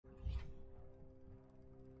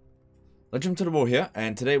Legend to the War here,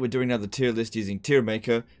 and today we're doing another tier list using Tier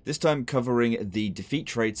Maker, this time covering the defeat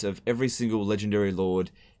traits of every single legendary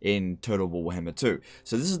lord in Total War Warhammer 2.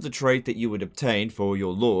 So this is the trait that you would obtain for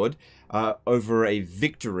your lord over a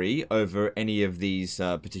victory over any of these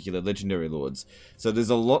particular legendary lords. So there's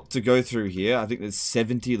a lot to go through here. I think there's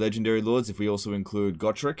 70 legendary lords if we also include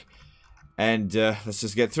Gotrek, and let's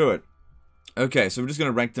just get through it. Okay, so we're just going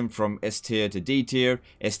to rank them from S tier to D tier,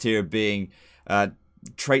 S tier being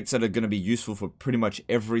traits that are going to be useful for pretty much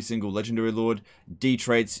every single legendary lord. D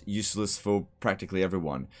traits useless for practically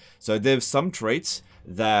everyone. So there's some traits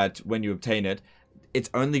that when you obtain it, it's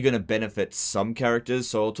only going to benefit some characters.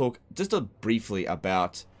 So I'll talk just briefly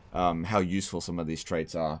about how useful some of these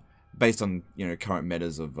traits are based on current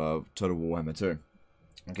metas of Total War Warhammer 2.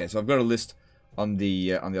 Okay, so I've got a list on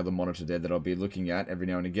the other monitor there that I'll be looking at every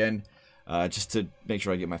now and again. Just to make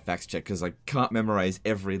sure I get my facts checked, because I can't memorize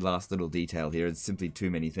every last little detail here. It's simply too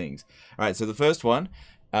many things. Alright, so the first one,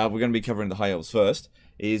 we're going to be covering the High Elves first,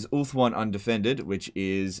 is Ulth 1 Undefended, which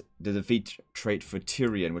is the defeat trait for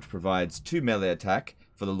Tyrion, which provides 2 melee attack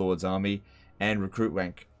for the Lord's army, and recruit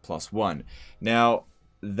rank +1. Now,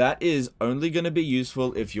 that is only going to be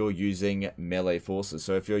useful if you're using melee forces.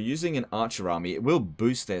 So if you're using an archer army, it will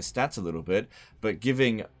boost their stats a little bit, but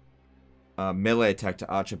giving melee attack to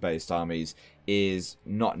archer-based armies is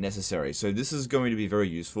not necessary. So this is going to be very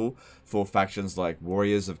useful for factions like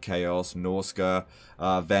Warriors of Chaos, Norska,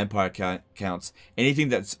 Vampire Counts, anything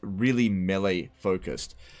that's really melee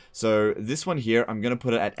focused. So this one here, I'm going to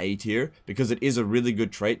put it at A tier because it is a really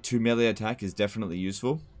good trait. 2 melee attack is definitely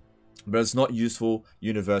useful, but it's not useful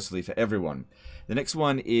universally for everyone. The next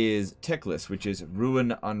one is Tierlist, which is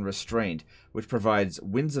Ruin Unrestrained, which provides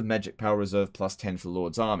Winds of Magic Power Reserve +10 for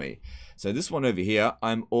Lord's Army. So this one over here,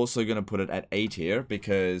 I'm also going to put it at A tier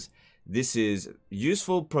because this is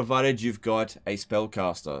useful provided you've got a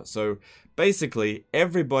spellcaster. So basically,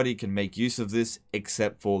 everybody can make use of this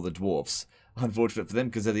except for the dwarfs. Unfortunate for them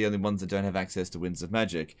because they're the only ones that don't have access to Winds of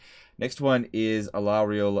Magic. Next one is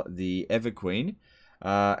Alariel the Everqueen,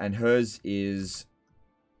 and hers is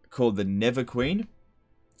called the Never Queen,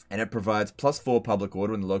 and it provides +4 public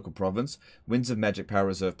order in the local province, Winds of Magic Power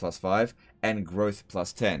Reserve +5, and Growth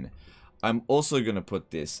 +10. I'm also going to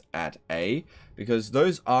put this at A, because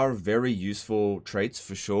those are very useful traits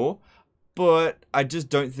for sure, but I just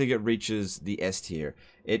don't think it reaches the S tier.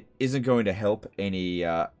 It isn't going to help any,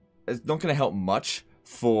 it's not going to help much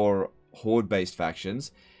for Horde-based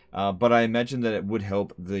factions, but I imagine that it would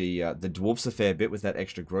help the dwarfs a fair bit with that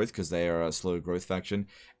extra growth because they are a slow growth faction,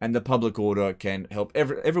 and the public order can help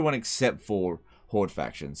everyone except for Horde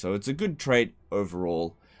faction. So it's a good trait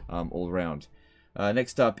overall, all around.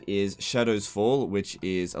 Next up is Shadow's Fall, which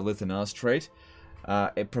is a Lithanar's trait.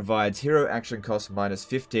 It provides hero action cost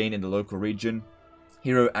 -15 in the local region,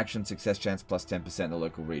 hero action success chance +10% in the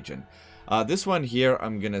local region. This one here,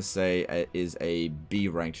 I'm going to say is a B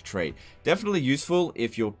ranked trait. Definitely useful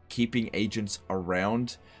if you're keeping agents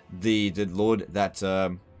around the lord that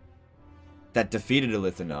defeated a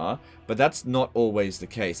Lithanar, but that's not always the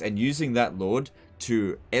case. And using that lord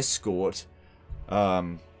to escort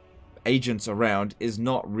agents around is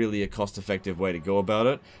not really a cost-effective way to go about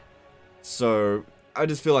it. So I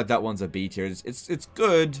just feel like that one's a B tier. It's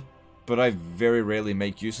good, but I very rarely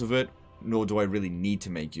make use of it, nor do I really need to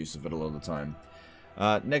make use of it a lot of the time.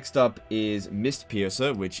 Next up is Mist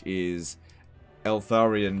Piercer, which is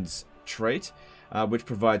Eltharion's trait, which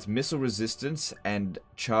provides missile resistance and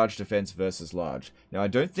charge defense versus large. Now, I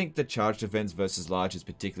don't think the charge defense versus large is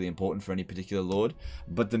particularly important for any particular lord,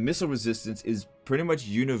 but the missile resistance is pretty much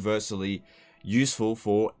universally useful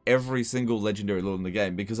for every single legendary lord in the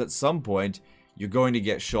game, because at some point you're going to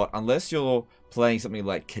get shot, unless you're playing something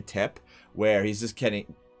like Ketep, where he's just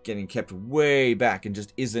getting kept way back and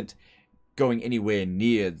just isn't going anywhere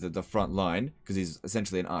near the front line, because he's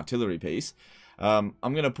essentially an artillery piece. I'm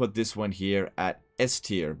going to put this one here at S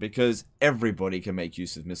tier, because everybody can make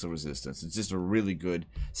use of missile resistance. It's just a really good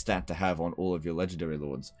stat to have on all of your legendary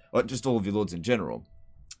lords, or just all of your lords in general.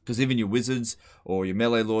 Because even your wizards or your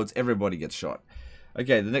melee lords, everybody gets shot.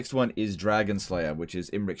 Okay, the next one is Dragon Slayer, which is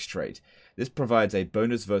Imric's trait. This provides a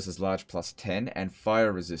bonus versus large +10 and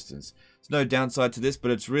fire resistance. There's no downside to this, but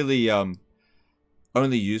it's really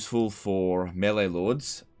only useful for melee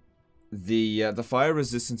lords. The fire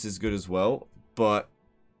resistance is good as well, but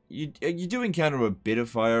you do encounter a bit of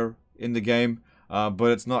fire in the game, but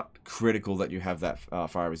it's not critical that you have that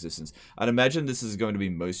fire resistance. I'd imagine this is going to be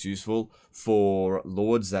most useful for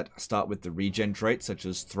lords that start with the regen trait, such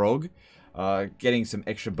as Throg. Getting some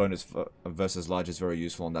extra bonus versus large is very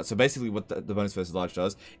useful on that. So basically what the bonus versus large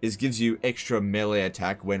does is gives you extra melee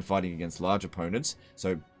attack when fighting against large opponents.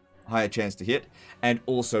 So higher chance to hit, and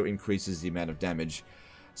also increases the amount of damage.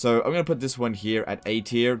 So I'm going to put this one here at A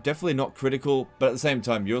tier. Definitely not critical, but at the same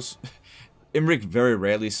time, Imrik very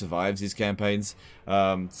rarely survives these campaigns,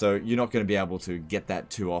 so you're not going to be able to get that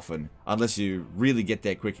too often, unless you really get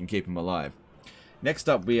there quick and keep him alive. Next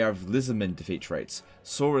up, we have Lizardman defeat traits.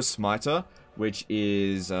 Saurus Smiter, which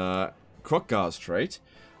is Krokgar's trait,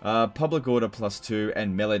 Public Order +2,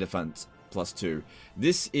 and Melee Defense +2.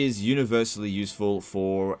 This is universally useful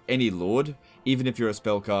for any Lord, even if you're a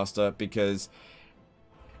spellcaster, because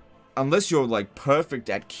unless you're like perfect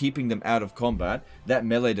at keeping them out of combat, that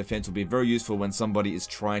melee defense will be very useful when somebody is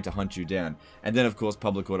trying to hunt you down. And then of course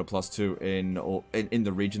Public Order +2 in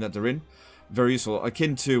the region that they're in, very useful,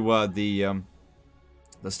 akin to the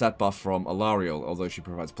stat buff from Alariel, although she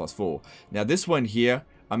provides +4. Now this one here,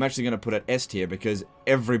 I'm actually going to put at S tier because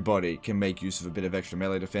everybody can make use of a bit of extra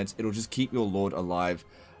melee defense. It'll just keep your Lord alive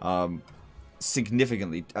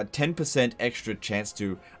significantly. A 10% extra chance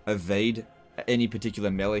to evade any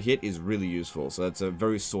particular melee hit is really useful, so that's a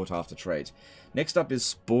very sought after trait. Next up is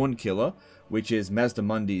Spawn Killer, which is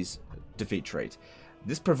Mazdamundi's defeat trait.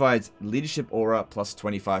 This provides Leadership Aura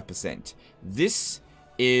 +25%. This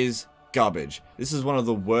is garbage. This is one of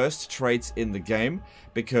the worst traits in the game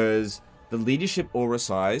because the leadership aura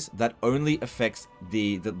size, that only affects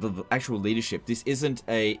the actual leadership. This isn't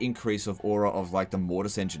a increase of aura of like the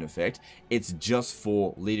Mortis Engine effect. It's just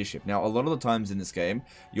for leadership. Now, a lot of the times in this game,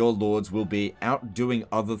 your lords will be out doing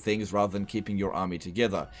other things rather than keeping your army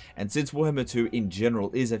together. And since Warhammer 2 in general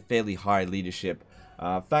is a fairly high leadership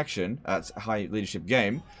faction, high leadership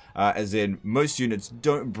game, as in most units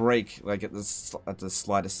don't break like at the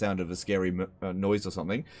slightest sound of a scary noise or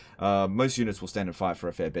something. Most units will stand and fight for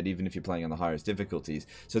a fair bit, even if you're playing on the highest difficulties.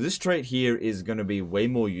 So this trait here is going to be way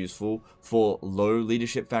more useful for low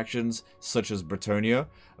leadership factions such as Bretonnia,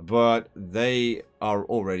 but they are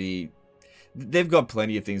already... they've got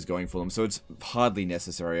plenty of things going for them, so it's hardly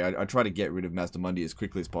necessary. I try to get rid of Mazdamundi as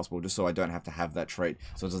quickly as possible, just so I don't have to have that trait,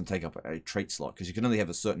 so it doesn't take up a trait slot, because you can only have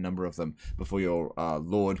a certain number of them before your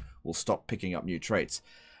Lord will stop picking up new traits.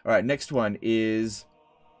 Alright, next one is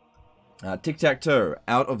Tic-Tac-Toe,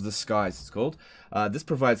 Out of the Skies it's called. This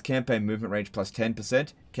provides campaign movement range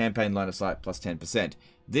 +10%, campaign line of sight +10%.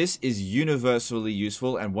 This is universally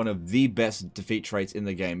useful and one of the best defeat traits in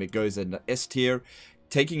the game. It goes in the S tier.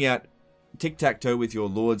 Taking out Tic-Tac-Toe with your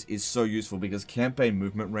lords is so useful because campaign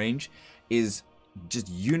movement range is just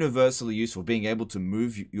universally useful. Being able to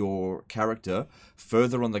move your character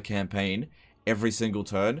further on the campaign every single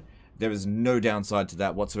turn, there is no downside to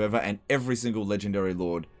that whatsoever, and every single legendary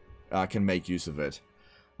lord can make use of it.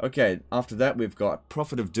 Okay, after that we've got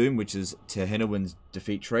Prophet of Doom, which is Tehenowin's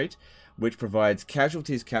defeat trait, which provides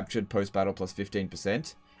casualties captured post-battle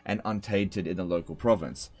 +15% and untainted in the local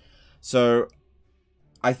province. So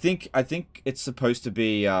I think it's supposed to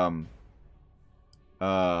be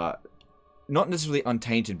not necessarily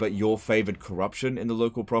untainted, but your favored corruption in the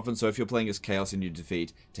local province. So if you're playing as Chaos and you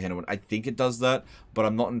defeat Tehenowin, I think it does that, but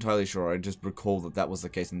I'm not entirely sure. I just recall that was the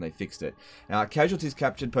case and they fixed it. Now, casualties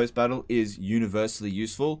captured post-battle is universally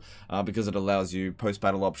useful because it allows you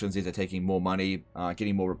post-battle options, either taking more money,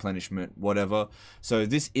 getting more replenishment, whatever. So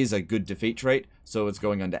this is a good defeat trait, so it's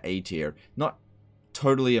going under A tier. Not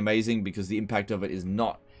totally amazing because the impact of it is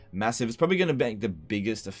not massive. It's probably going to make the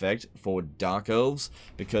biggest effect for Dark Elves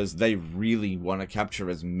because they really want to capture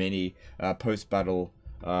as many post-battle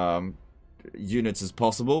units as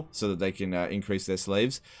possible so that they can increase their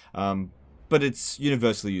slaves. But it's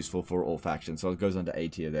universally useful for all factions, so it goes under A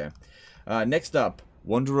tier there. Next up,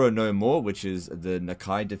 Wanderer No More, which is the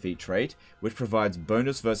Nakai defeat trait, which provides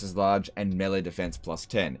bonus versus large and melee defense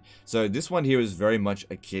 +10. So this one here is very much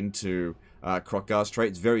akin to Krokgar's trait.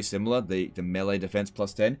 It's very similar, the melee defense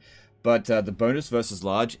 +10, but the bonus versus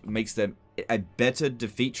large makes them a better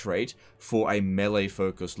defeat trait for a melee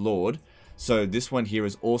focused lord. So this one here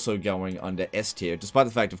is also going under S tier, despite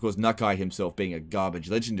the fact, of course, Nakai himself being a garbage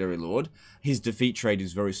legendary lord. His defeat trait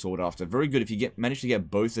is very sought after. Very good if you manage to get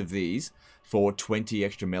both of these for 20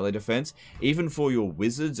 extra melee defense. Even for your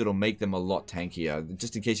wizards, it'll make them a lot tankier,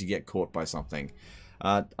 just in case you get caught by something.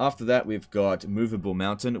 After that, we've got Movable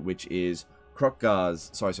Mountain, which is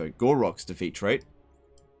Gorok's defeat trait,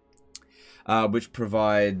 which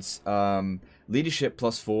provides leadership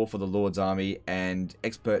 +4 for the Lord's army and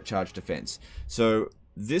expert charge defense. So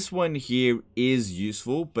this one here is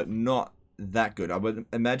useful, but not that good. I would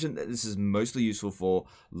imagine that this is mostly useful for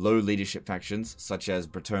low leadership factions, such as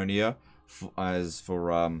Bretonnia, as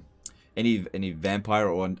for any vampire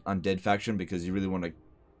or undead faction, because you really want to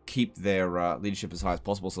keep their leadership as high as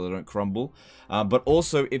possible so they don't crumble. But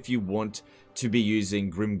also if you want to be using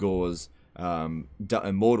Grimgor's the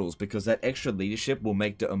Immortals, because that extra leadership will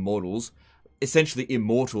make the Immortals essentially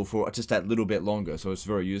immortal for just that little bit longer, so it's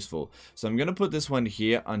very useful. So I'm going to put this one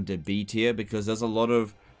here under B tier, because there's a lot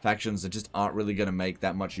of factions that just aren't really going to make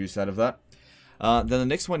that much use out of that. Then the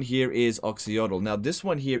next one here is Oxyodal. Now this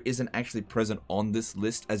one here isn't actually present on this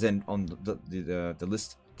list, as in on the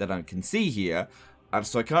list that I can see here.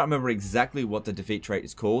 So I can't remember exactly what the defeat trait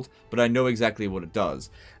is called, but I know exactly what it does.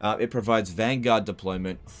 It provides Vanguard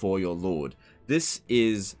deployment for your Lord. This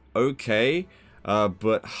is okay,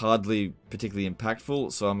 but hardly particularly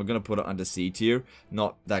impactful, so I'm going to put it under C tier.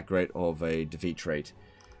 Not that great of a defeat trait.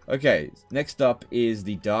 Okay, next up is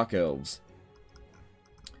the Dark Elves.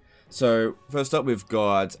 So, first up we've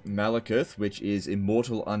got Malekith, which is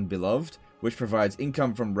Immortal Unbeloved, which provides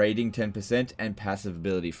income from raiding 10% and passive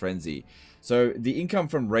ability Frenzy. So, the income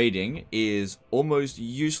from raiding is almost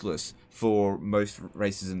useless for most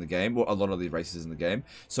races in the game, or a lot of the races in the game.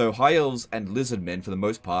 So, High Elves and Lizardmen, for the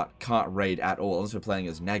most part, can't raid at all, unless we're playing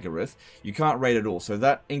as Nagaroth. You can't raid at all, so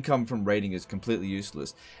that income from raiding is completely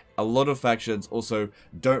useless. A lot of factions also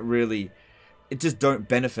don't really... just don't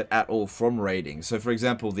benefit at all from raiding. So, for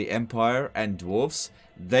example, the Empire and Dwarfs,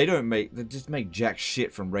 they just make jack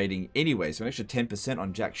shit from raiding anyway. So, an extra 10%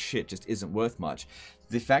 on jack shit just isn't worth much.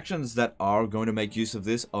 The factions that are going to make use of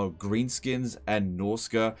this are Greenskins and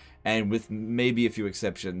Norsca, and with maybe a few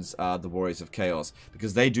exceptions, the Warriors of Chaos,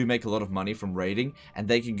 because they do make a lot of money from raiding, and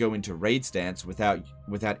they can go into raid stance without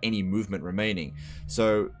any movement remaining.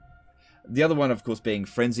 So, the other one, of course, being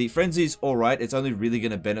Frenzy. Frenzy's alright. It's only really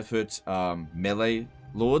going to benefit melee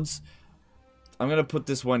lords. I'm going to put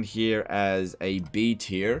this one here as a B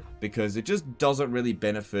tier, because it just doesn't really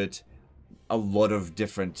benefit a lot of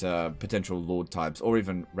different potential lord types, or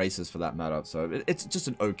even races for that matter. So it's just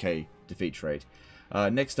an okay defeat trait.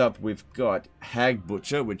 Next up, we've got Hag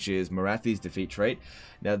Butcher, which is Marathi's defeat trait.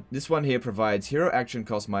 Now, this one here provides hero action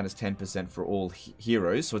cost minus 10% for all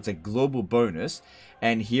heroes, so it's a global bonus,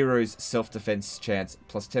 and heroes self-defense chance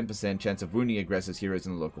plus 10% chance of wounding aggressive heroes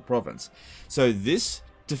in the local province. So this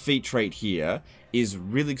defeat trait here is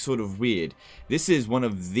really sort of weird. This is one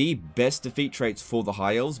of the best defeat traits for the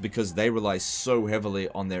High Elves, because they rely so heavily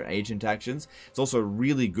on their agent actions. It's also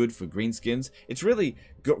really good for Greenskins. It's really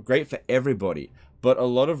great for everybody. But a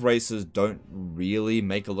lot of races don't really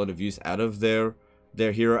make a lot of use out of their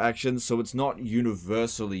hero actions, so it's not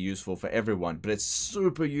universally useful for everyone, but it's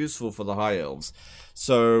super useful for the High Elves.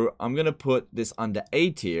 So I'm going to put this under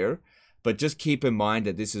A tier, but just keep in mind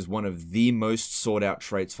that this is one of the most sought out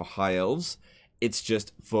traits for High Elves. It's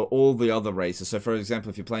just for all the other races. So for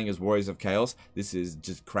example, if you're playing as Warriors of Chaos, this is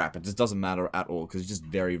just crap. It just doesn't matter at all, because it's just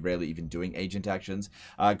very rarely even doing agent actions.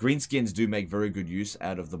 Greenskins do make very good use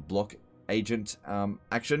out of the block agent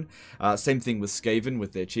action. Same thing with Skaven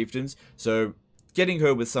with their chieftains. So getting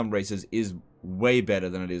her with some races is way better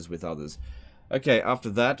than it is with others. Okay, after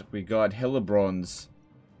that we got Hellebron's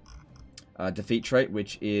defeat trait,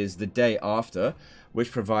 which is the Day After,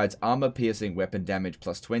 which provides armor piercing weapon damage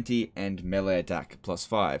plus 20 and melee attack plus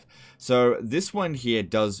 5. So this one here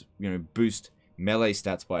does, boost melee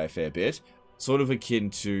stats by a fair bit, sort of akin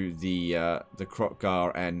to the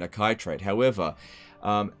Krotkar and Nakai trait. However,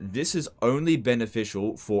 this is only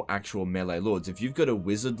beneficial for actual melee lords. If you've got a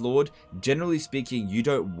wizard lord, generally speaking, you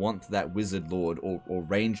don't want that wizard lord or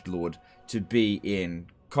ranged lord to be in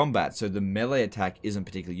combat, so the melee attack isn't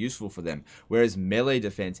particularly useful for them, whereas melee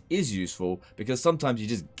defense is useful, because sometimes you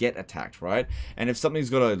just get attacked, right? And if something's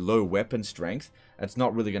got a low weapon strength, that's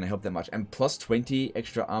not really going to help that much. And plus 20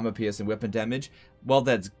 extra armor piercing weapon damage, while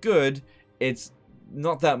that's good, it's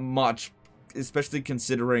not that much, especially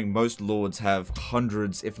considering most lords have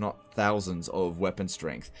hundreds, if not thousands, of weapon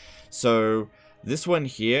strength. So this one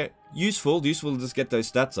here, useful to just get those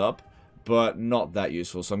stats up, but not that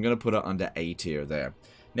useful, so I'm going to put it under A tier there.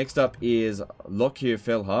 Next up is Lockyer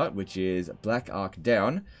Fellheart, which is Black Arc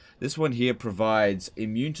Down. This one here provides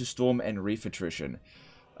immune to storm and reef attrition.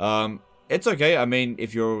 It's okay. I mean,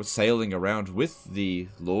 if you're sailing around with the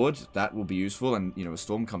Lord, that will be useful, and, a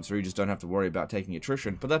storm comes through, you just don't have to worry about taking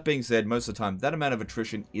attrition. But that being said, most of the time, that amount of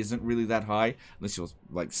attrition isn't really that high, unless you're,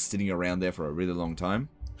 sitting around there for a really long time.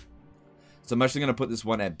 So I'm actually going to put this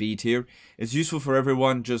one at B tier. It's useful for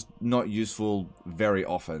everyone, just not useful very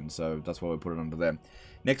often, so that's why we put it under there.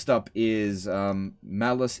 Next up is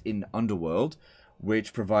Malice in Underworld,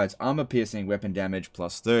 which provides armor-piercing weapon damage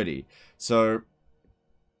plus 30. So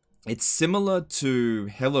it's similar to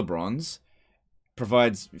Hellebron's,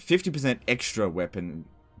 provides 50% extra weapon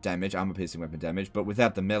damage, armor-piercing weapon damage, but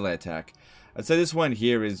without the melee attack. I'd say this one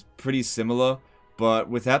here is pretty similar, but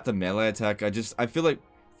without the melee attack, I feel like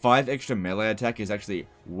 5 extra melee attack is actually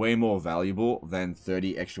way more valuable than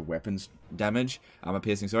 30 extra weapons damage, armor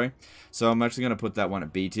piercing, sorry. So I'm actually going to put that one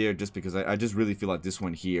at B tier, just because I just really feel like this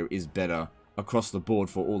one here is better across the board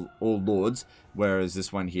for all lords, whereas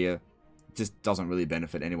this one here just doesn't really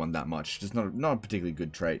benefit anyone that much. Just not a particularly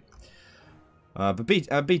good trait. But B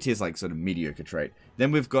tier is like sort of mediocre trait.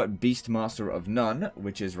 Then we've got Beastmaster of None,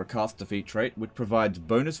 which is Rakkath's defeat trait, which provides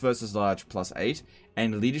bonus versus large +8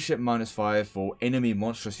 and leadership -5 for enemy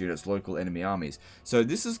monstrous units, local enemy armies. So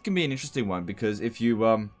this can be an interesting one, because if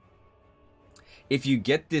you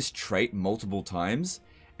get this trait multiple times,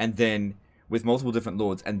 and then with multiple different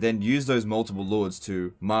lords, and then use those multiple lords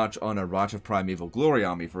to march on a Rite of Primeval Glory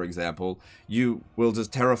army, for example, you will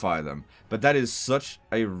just terrify them. But that is such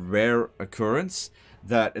a rare occurrence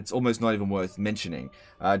that it's almost not even worth mentioning.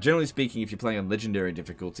 Generally speaking, if you're playing on Legendary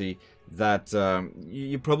difficulty, that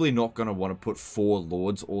you're probably not going to want to put 4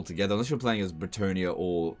 lords all together, unless you're playing as Bretonnia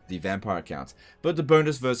or the Vampire accounts. But the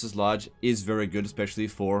bonus versus large is very good, especially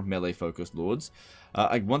for melee-focused lords.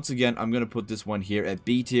 Once again, I'm going to put this one here at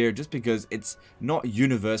B tier, just because it's not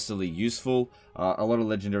universally useful. A lot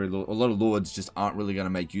of lords just aren't really going to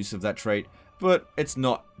make use of that trait, but it's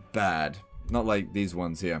not bad. Not like these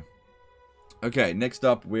ones here. Okay, next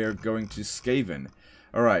up we're going to Skaven.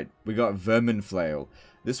 Alright, we got Vermin Flail.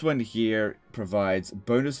 This one here provides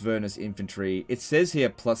bonus Vernus infantry. It says here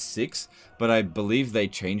 +6, but I believe they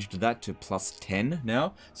changed that to +10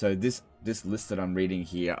 now. So this list that I'm reading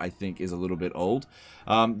here, I think, is a little bit old.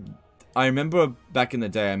 I remember back in the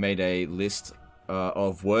day I made a list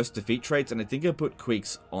of worst defeat traits, and I think I put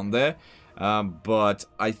Queeks on there. But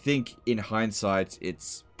I think in hindsight,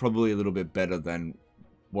 it's probably a little bit better than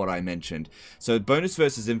what I mentioned. So bonus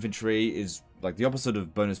versus infantry is like the opposite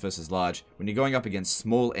of bonus versus large. When you're going up against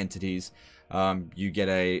small entities, you get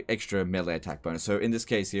a extra melee attack bonus. So in this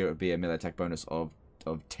case here, it would be a melee attack bonus of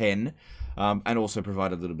 10, and also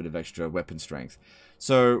provide a little bit of extra weapon strength.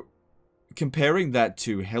 So comparing that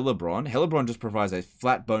to Hellebron just provides a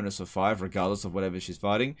flat bonus of 5 regardless of whatever she's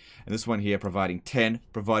fighting, and this one here providing 10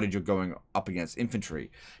 provided you're going up against infantry.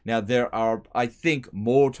 Now there are, I think,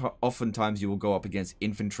 more oftentimes you will go up against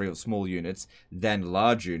infantry or small units than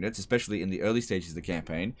large units, especially in the early stages of the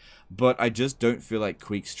campaign, but I just don't feel like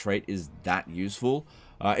Queek's trait is that useful.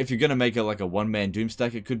 If you're going to make it like a one-man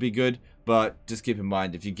Doomstack, it could be good, but just keep in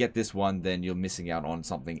mind, if you get this one, then you're missing out on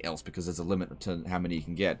something else, because there's a limit to how many you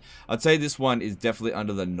can get. I'd say this one is definitely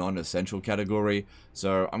under the non-essential category,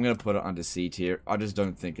 so I'm going to put it under C tier. I just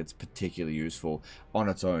don't think it's particularly useful on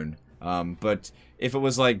its own. But if it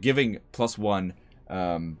was like giving +1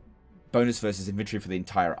 bonus versus infantry for the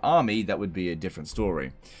entire army, that would be a different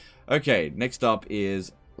story. Okay, next up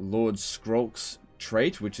is Lord Skrolk's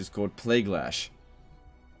trait, which is called Plague Lash.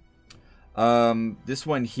 This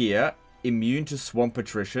one here, immune to swamp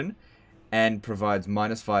attrition, and provides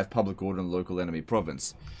 -5 public order in local enemy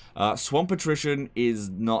province. Swamp attrition is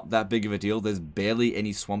not that big of a deal. There's barely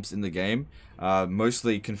any swamps in the game,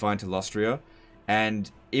 mostly confined to Lustria,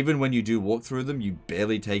 and even when you do walk through them, you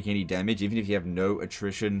barely take any damage, even if you have no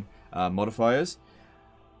attrition modifiers.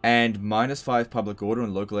 And -5 public order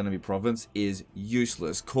in local enemy province is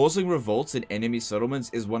useless. Causing revolts in enemy settlements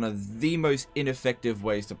is one of the most ineffective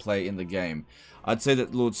ways to play in the game. I'd say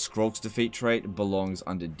that Lord Skrolk's defeat trait belongs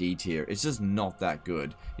under D tier. It's just not that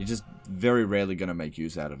good. You're just very rarely going to make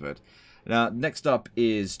use out of it. Now, next up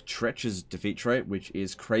is Tretch's defeat trait, which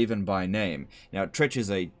is Craven by name. Now, Tretch is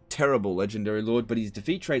a terrible legendary lord, but his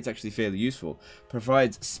defeat trait's actually fairly useful.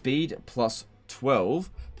 Provides speed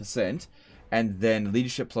 +12%, and then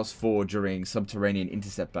leadership +4 during subterranean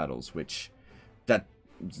intercept battles, which that's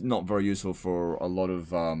not very useful for a lot of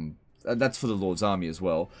that's for the Lord's army as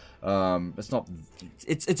well. It's not.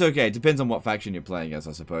 It's okay. It depends on what faction you're playing as,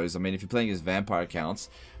 I suppose. I mean, if you're playing as vampire accounts,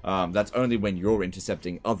 that's only when you're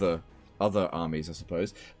intercepting other armies, I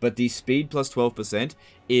suppose. But the speed +12%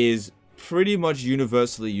 is pretty much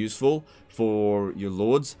universally useful for your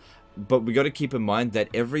lords. But we got to keep in mind that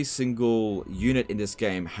every single unit in this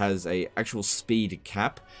game has a actual speed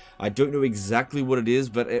cap. I don't know exactly what it is,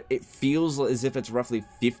 but it feels as if it's roughly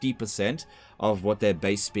 50% of what their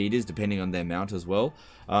base speed is, depending on their mount as well.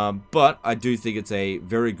 But I do think it's a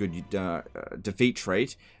very good defeat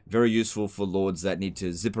trait, very useful for lords that need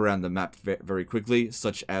to zip around the map very quickly,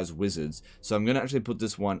 such as wizards. So I'm going to actually put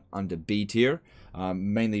this one under B tier,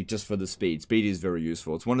 mainly just for the speed. Speed is very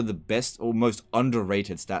useful. It's one of the best or most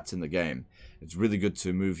underrated stats in the game. It's really good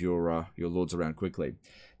to move your lords around quickly.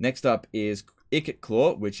 Next up is Ikit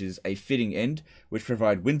Claw, which is a fitting end, which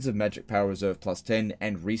provide Winds of Magic Power Reserve +10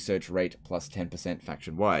 and Research Rate +10%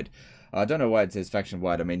 faction-wide. I don't know why it says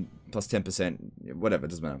faction-wide. I mean, +10%, whatever, it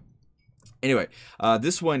doesn't matter. Anyway,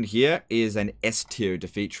 this one here is an S tier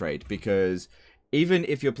defeat trait, because even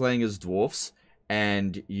if you're playing as dwarfs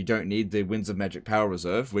and you don't need the Winds of Magic Power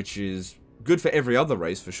Reserve, which is good for every other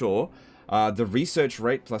race for sure, the research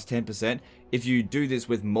rate plus 10%, if you do this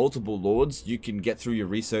with multiple lords, you can get through your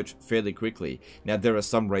research fairly quickly. Now, there are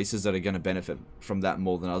some races that are going to benefit from that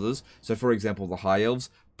more than others. So, for example, the High Elves,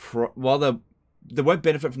 while they won't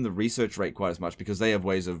benefit from the research rate quite as much because they have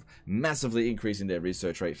ways of massively increasing their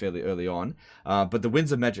research rate fairly early on. But the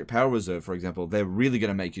Winds of Magic Power Reserve, for example, they're really going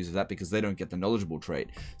to make use of that because they don't get the knowledgeable trait.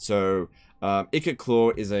 So Ikat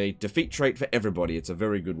Claw is a defeat trait for everybody. It's a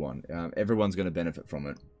very good one. Everyone's going to benefit from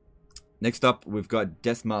it. Next up, we've got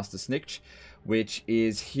Deathmaster Snikch, which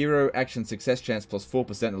is hero action success chance plus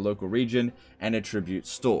 4% in the local region and attribute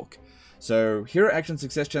Stalk. So hero action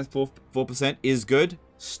success chance 4% is good.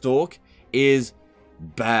 Stalk is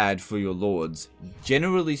bad for your lords.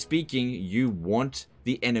 Generally speaking, you want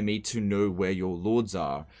the enemy to know where your lords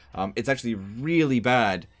are. It's actually really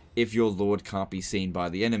bad if your lord can't be seen by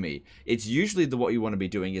the enemy. It's usually what you want to be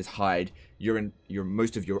doing is hide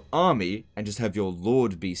most of your army and just have your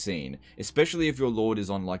lord be seen, especially if your lord is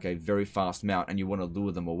on like a very fast mount and you want to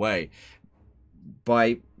lure them away.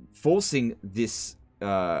 By forcing this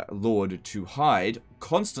lord to hide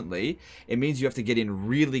constantly, it means you have to get in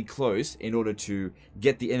really close in order to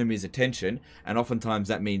get the enemy's attention, and oftentimes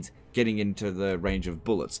that means getting into the range of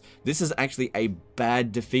bullets. This is actually a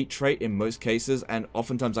bad defeat trait in most cases, and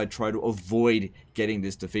oftentimes I try to avoid getting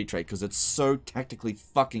this defeat trait because it's so tactically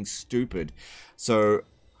fucking stupid. So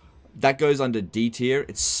that goes under D tier.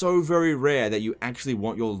 It's so very rare that you actually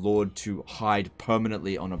want your lord to hide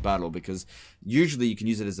permanently on a battle, because usually you can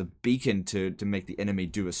use it as a beacon to make the enemy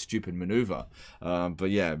do a stupid maneuver. But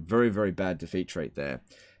yeah, very, very bad defeat trait there.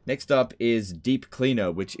 Next up is Deep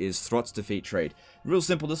Cleaner, which is Throt's defeat trait. Real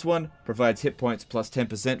simple, this one provides hit points plus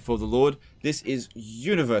 10% for the lord. This is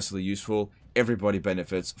universally useful. Everybody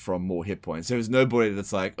benefits from more hit points. There's nobody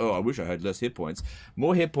that's like, oh, I wish I had less hit points.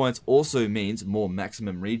 More hit points also means more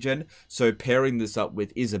maximum regen, so pairing this up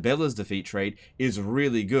with Isabella's defeat trait is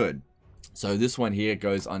really good. So this one here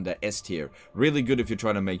goes under S tier. Really good if you're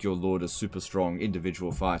trying to make your lord a super strong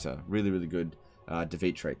individual fighter. Really, really good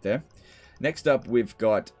defeat trait there. Next up, we've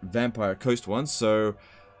got Vampire Coast ones. So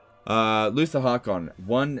Luther Harkon,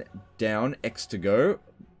 1 down, X to go.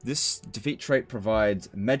 This defeat trait provides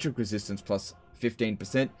magic resistance plus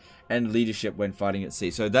 15% and leadership when fighting at sea.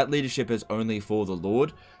 So that leadership is only for the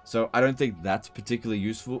lord. So I don't think that's particularly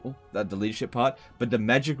useful, the leadership part. But the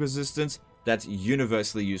magic resistance, that's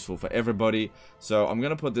universally useful for everybody. So I'm going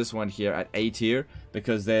to put this one here at A tier,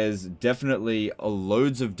 because there's definitely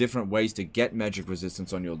loads of different ways to get magic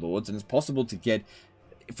resistance on your lords. And it's possible to get,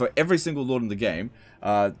 for every single lord in the game,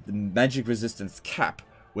 the magic resistance cap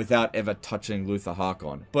without ever touching Luther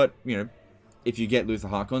Harkon. But, you know, if you get Luther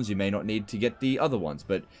Harkons, you may not need to get the other ones.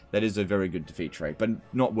 But that is a very good defeat trait, but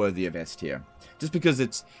not worthy of S tier. Just because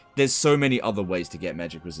there's so many other ways to get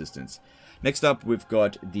magic resistance. Next up, we've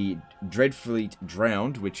got the Dreadfleet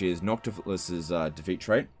Drowned, which is Noctilus's defeat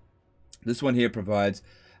trait. This one here provides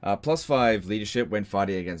 +5 leadership when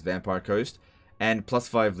fighting against Vampire Coast, and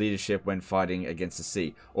 +5 leadership when fighting against the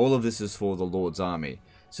sea. All of this is for the Lord's army.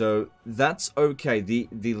 So that's okay. The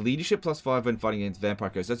leadership +5 when fighting against Vampire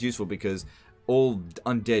Coast, that's useful because all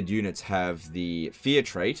undead units have the fear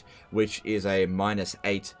trait, which is a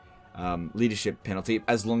 -8 leadership penalty,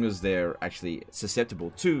 as long as they're actually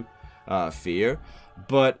susceptible to fear.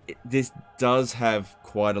 But this does have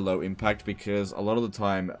quite a low impact, because a lot of the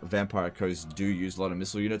time Vampire Coast do use a lot of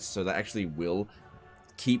missile units, so they actually will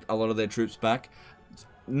keep a lot of their troops back.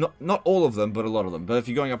 Not all of them, but a lot of them. But if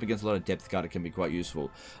you're going up against a lot of depth guard, it can be quite useful.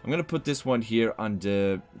 I'm going to put this one here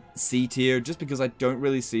under C tier, just because I don't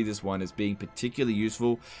really see this one as being particularly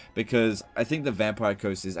useful, because I think the Vampire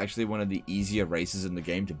Coast is actually one of the easier races in the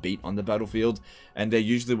game to beat on the battlefield, and they're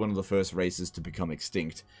usually one of the first races to become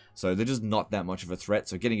extinct. So they're just not that much of a threat,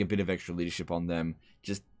 so getting a bit of extra leadership on them,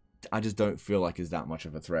 I just don't feel like is that much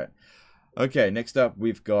of a threat. Okay, next up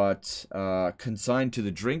we've got Consigned to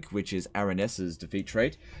the Drink, which is Aranessa's defeat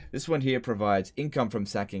trait. This one here provides income from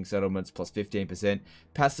sacking settlements plus 15%,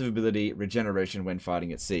 passive ability, regeneration when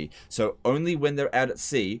fighting at sea. So only when they're out at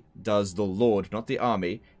sea does the Lord, not the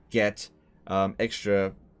army, get the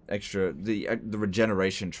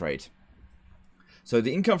regeneration trait. So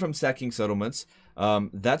the income from sacking settlements,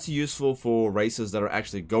 that's useful for races that are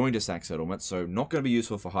actually going to sack settlements, so not going to be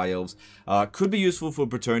useful for High Elves. Could be useful for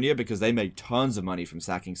Bretonnia, because they make tons of money from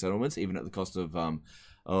sacking settlements, even at the cost of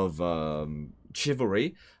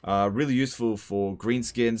chivalry. Really useful for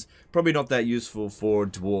greenskins. Probably not that useful for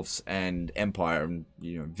dwarfs and empire and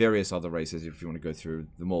various other races if you want to go through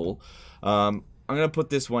them all. I'm gonna put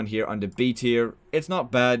this one here under B tier. It's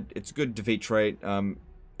not bad. It's a good defeat trait.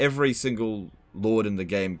 Every single lord in the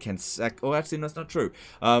game can sack. Oh, actually, that's not true.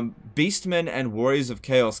 Beastmen and warriors of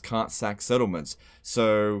chaos can't sack settlements,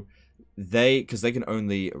 so because they can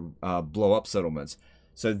only blow up settlements.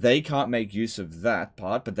 So they can't make use of that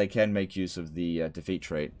part, but they can make use of the defeat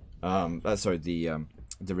trait. Sorry, the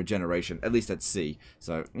regeneration, at least at C.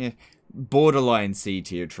 So, yeah, borderline C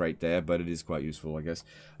tier trait there, but it is quite useful, I guess.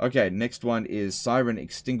 Okay, next one is Siren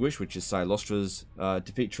Extinguish, which is Silostra's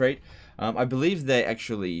defeat trait. I believe they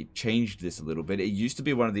actually changed this a little bit. It used to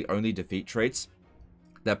be one of the only defeat traits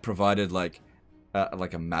that provided like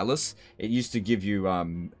a malice. It used to give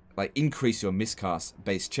you like increase your miscast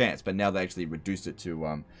base chance, but now they actually reduced it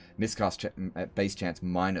to miscast base chance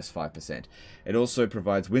minus 5%. It also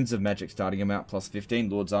provides Winds of Magic starting amount plus 15,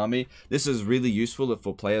 Lord's Army. This is really useful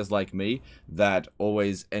for players like me that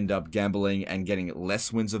always end up gambling and getting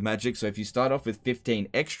less Winds of Magic. So if you start off with 15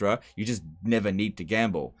 extra, you just never need to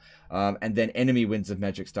gamble. And then enemy Winds of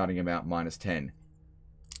Magic starting amount minus 10.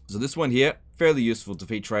 So this one here, fairly useful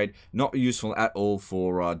defeat trait. Not useful at all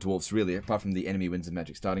for dwarfs, really, apart from the enemy Winds of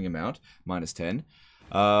Magic starting amount, minus 10.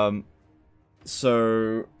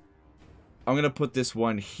 So I'm going to put this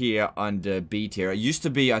one here under B tier. It used to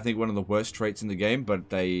be, I think, one of the worst traits in the game, but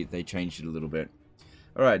they changed it a little bit.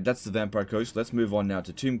 Alright, that's the Vampire Coast. Let's move on now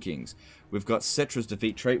to Tomb Kings. We've got Cetra's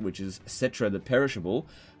defeat trait, which is Cetra the Perishable,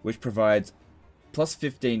 which provides plus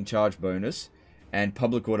 15 charge bonus and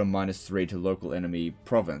public order minus 3 to local enemy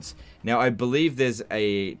province. Now, I believe there's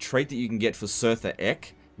a trait that you can get for Surtha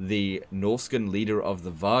Ek, the Norscan leader of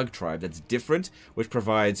the Varg tribe, that's different, which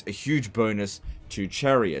provides a huge bonus to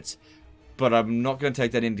chariots. But I'm not going to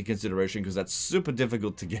take that into consideration because that's super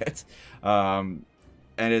difficult to get. And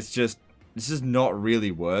it's just, this is not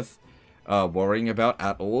really worth worrying about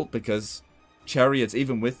at all, because chariots,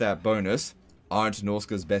 even with that bonus, aren't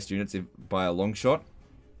Norsca's best units by a long shot.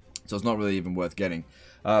 So it's not really even worth getting.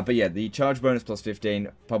 But yeah, the charge bonus plus 15,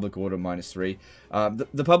 public order minus 3.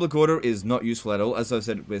 The public order is not useful at all. As I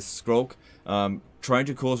said with Skrulk, trying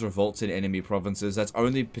to cause revolts in enemy provinces, that's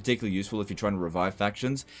only particularly useful if you're trying to revive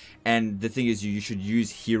factions. And the thing is, you should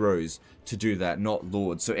use heroes to do that, not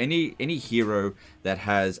lords. So any hero that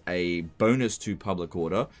has a bonus to public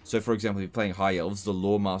order, so for example, if you're playing High Elves, the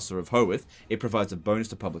Lawmaster of Hoeth, it provides a bonus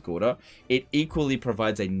to public order. It equally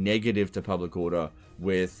provides a negative to public order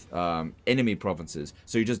with enemy provinces.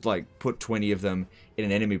 So you just like put 20 of them in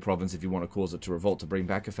an enemy province if you want to cause it to revolt to bring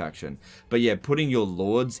back a faction. But yeah, putting your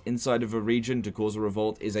lords inside of a region to cause a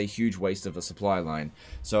revolt is a huge waste of a supply line.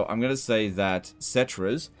 So I'm going to say that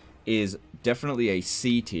Cetra's is definitely a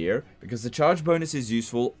C tier, because the charge bonus is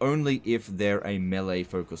useful only if they're a melee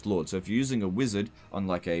focused lord. So if you're using a wizard on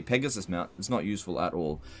like a Pegasus mount, it's not useful at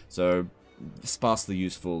all. So sparsely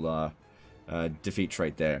useful defeat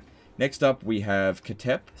trait there. Next up, we have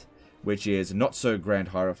Ketep, which is Not So Grand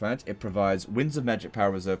Hierophant. It provides Winds of Magic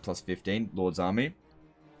Power Reserve plus 15, Lord's Army,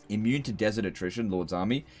 immune to Desert Attrition, Lord's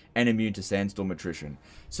Army, and immune to Sandstorm Attrition.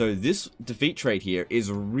 So this defeat trait here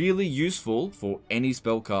is really useful for any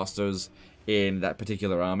spellcasters in that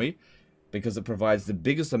particular army, because it provides the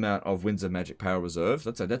biggest amount of Winds of Magic Power Reserve.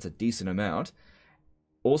 That's a decent amount.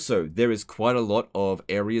 Also, there is quite a lot of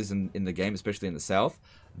areas in the game, especially in the south,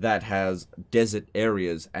 that has desert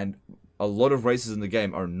areas, and a lot of races in the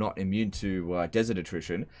game are not immune to desert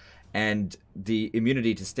attrition, and the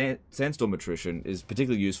immunity to sandstorm attrition is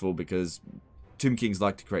particularly useful because Tomb Kings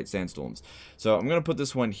like to create sandstorms. So I'm going to put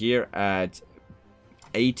this one here at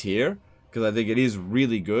A tier, because I think it is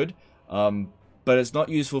really good, but it's not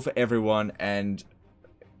useful for everyone, and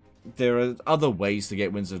there are other ways to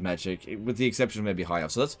get Winds of Magic, with the exception of maybe High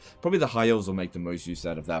Elves. So that's probably the High Elves will make the most use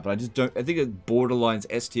out of that. But I just don't, I think it borderlines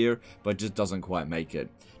S tier, but just doesn't quite make it.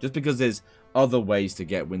 Just because there's other ways to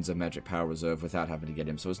get Winds of Magic Power Reserve without having to get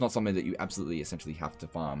him. So it's not something that you absolutely essentially have to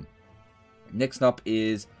farm. Next up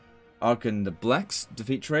is Arkan the Black's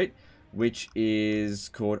defeat trait, which is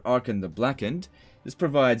called Arkan the Blackened. This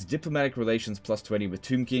provides diplomatic relations plus 20 with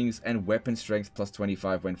Tomb Kings and weapon strength plus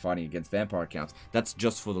 25 when fighting against vampire accounts. That's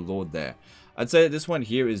just for the Lord there. I'd say that this one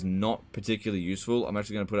here is not particularly useful. I'm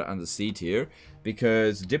actually going to put it under C tier,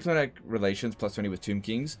 because diplomatic relations plus 20 with Tomb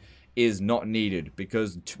Kings is not needed,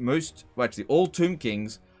 because all Tomb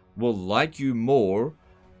Kings will like you more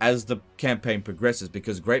as the campaign progresses,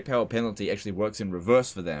 because Great Power Penalty actually works in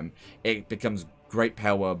reverse for them. It becomes Great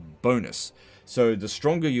Power bonus. So the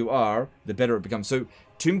stronger you are, the better it becomes. So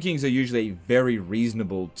Tomb Kings are usually very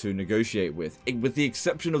reasonable to negotiate with. With the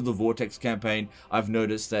exception of the Vortex campaign, I've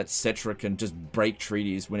noticed that Cetra can just break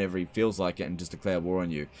treaties whenever he feels like it and just declare war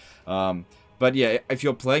on you. But yeah, if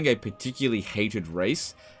you're playing a particularly hated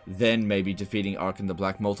race, then maybe defeating Archon the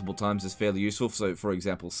Black multiple times is fairly useful. So, for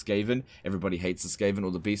example, Skaven. Everybody hates the Skaven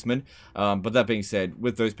or the Beastmen. But that being said,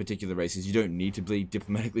 with those particular races, you don't need to be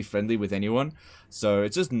diplomatically friendly with anyone. So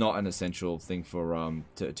it's just not an essential thing for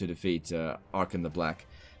to defeat Archon the Black.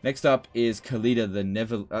 Next up is Khalida the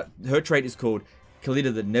Never... her trait is called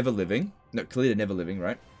Khalida the Never Living. No, Khalida Never Living,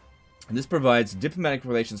 right? And this provides diplomatic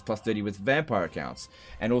relations plus 30 with vampire accounts,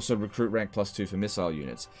 and also recruit rank plus 2 for missile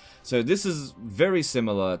units. So this is very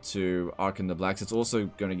similar to Archon the Blacks. It's also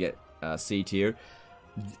going to get C tier.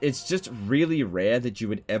 It's just really rare that you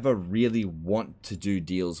would ever really want to do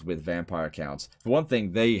deals with vampire accounts. For one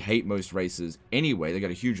thing, they hate most races anyway. They got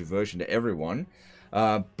a huge aversion to everyone.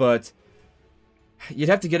 But you'd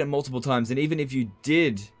have to get it multiple times, and even if you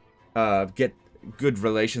did get good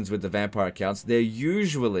relations with the vampire accounts, they're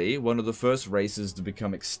usually one of the first races to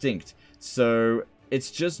become extinct. So it's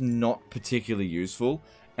just not particularly useful.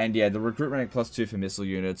 And yeah, the recruit rank plus 2 for missile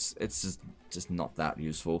units, it's just not that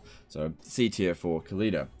useful. So C tier for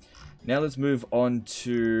Khalida. Now let's move on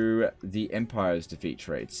to the Empire's defeat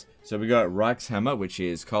traits. So we got Reichshammer, which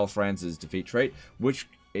is Karl Franz's defeat trait, which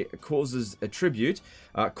it causes a tribute,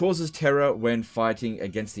 causes terror when fighting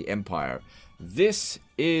against the Empire. This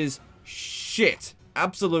is shit.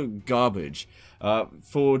 Absolute garbage.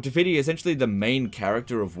 For defeating essentially the main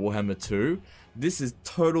character of Warhammer 2, this is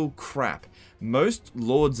total crap. Most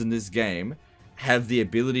lords in this game have the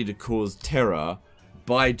ability to cause terror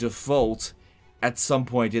by default at some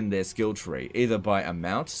point in their skill tree, either by a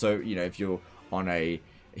mount. So, you know, if you're on a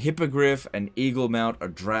Hippogriff, an Eagle mount, a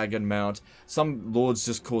Dragon mount, some lords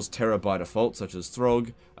just cause terror by default, such as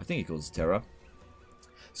Throg. I think he causes terror.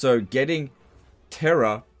 So getting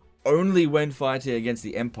terror only when fighting against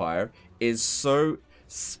the Empire is so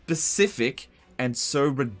specific and so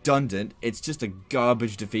redundant. It's just a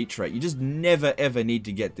garbage defeat trait. You just never ever need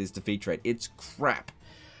to get this defeat trait. It's crap.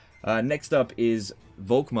 Next up is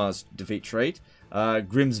Volkmar's defeat trait.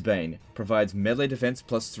 Grimsbane provides melee defense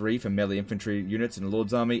plus 3 for melee infantry units in the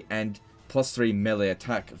Lord's Army, and plus 3 melee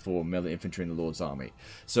attack for melee infantry in the Lord's Army.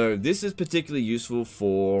 So this is particularly useful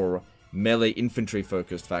for melee infantry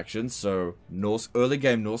focused factions, so early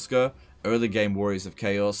game Norska, early game Warriors of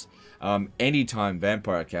Chaos, anytime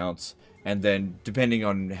vampire accounts, and then depending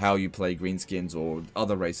on how you play greenskins or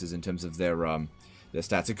other races in terms of their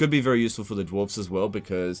stats. It could be very useful for the dwarfs as well,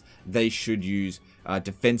 because they should use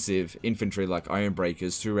defensive infantry like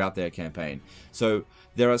Ironbreakers throughout their campaign. So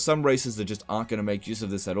there are some races that just aren't going to make use of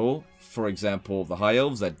this at all. For example, the High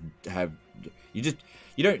Elves that have... You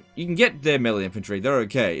can get their melee infantry, they're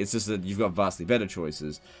okay, it's just that you've got vastly better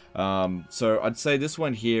choices. So I'd say this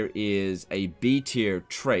one here is a B tier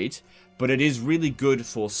trait, but it is really good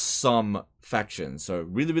for some factions. So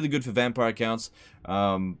really, really good for vampire accounts,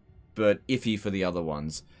 but iffy for the other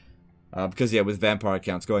ones. Because yeah, with vampire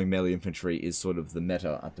accounts, going melee infantry is sort of the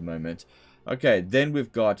meta at the moment. Okay, then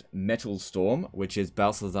we've got Metal Storm, which is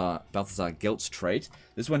Balthazar Gelt's trait.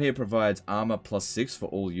 This one here provides armor plus 6 for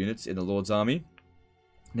all units in the Lord's Army.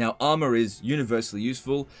 Now, armor is universally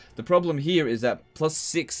useful. The problem here is that plus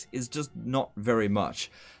 6 is just not very much.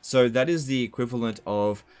 So that is the equivalent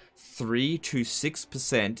of 3 to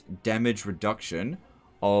 6% damage reduction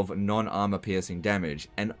of non-armor piercing damage.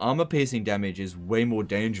 And armor piercing damage is way more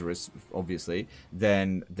dangerous, obviously,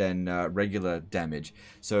 than regular damage.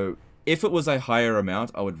 So if it was a higher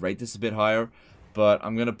amount, I would rate this a bit higher. But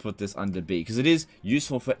I'm going to put this under B, because it is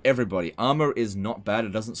useful for everybody. Armor is not bad.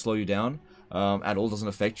 It doesn't slow you down at all. Doesn't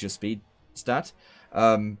affect your speed stat.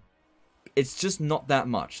 It's just not that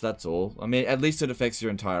much, that's all. I mean, at least it affects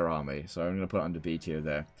your entire army. So I'm going to put it under B tier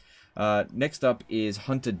there. Next up is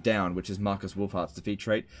Hunted Down, which is Marcus Wolfhart's defeat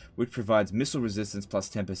trait, which provides missile resistance plus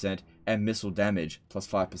 10% and missile damage plus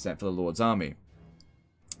 5% for the Lord's Army.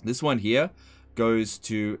 This one here goes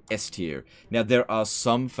to S tier. Now, there are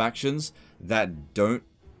some factions that don't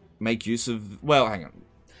make use of... Well, hang on.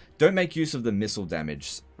 Don't make use of the missile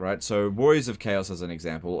damage, right? So, Warriors of Chaos as an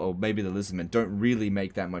example, or maybe the Lizardmen, don't really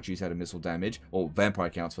make that much use out of missile damage, or vampire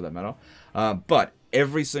counts for that matter. But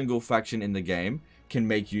every single faction in the game can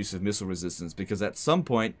make use of missile resistance, because at some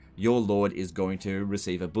point, your lord is going to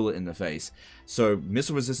receive a bullet in the face. So,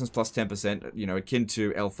 missile resistance plus 10%, you know, akin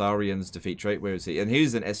to Eltharian's defeat trait. Where is he? And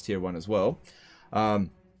he's an S tier one as well.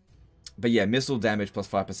 But yeah, missile damage plus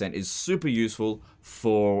 5% is super useful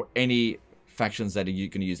for any factions that are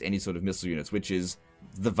going to use any sort of missile units, which is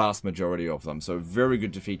the vast majority of them. So very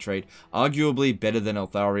good defeat trait. Arguably better than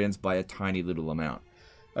Eltharian's by a tiny little amount.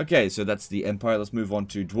 Okay, so that's the Empire. Let's move on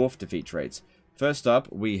to Dwarf defeat traits. First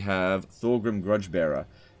up, we have Thorgrim Grudgebearer.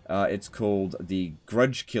 It's called the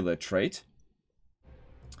Grudge Killer trait.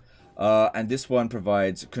 And this one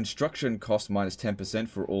provides construction cost minus 10%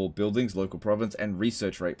 for all buildings, local province, and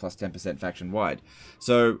research rate plus 10% faction-wide.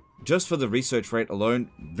 So, just for the research rate alone,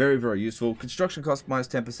 very, very useful. Construction cost minus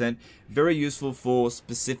 10%, very useful for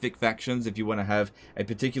specific factions if you want to have a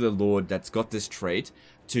particular lord that's got this trait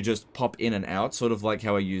to just pop in and out, sort of like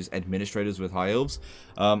how I use administrators with High Elves.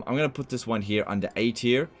 I'm going to put this one here under A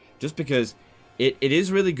tier, just because it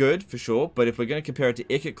is really good, for sure, but if we're going to compare it to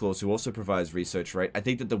Ikit who also provides research rate, I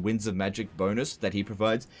think that the Winds of Magic bonus that he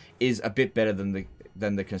provides is a bit better than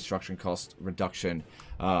the construction cost reduction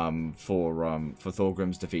for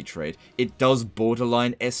Thorgrim's defeat trait. It does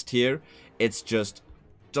borderline S tier, it's just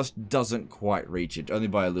doesn't quite reach it, only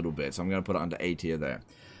by a little bit, so I'm going to put it under A tier there.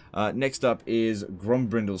 Next up is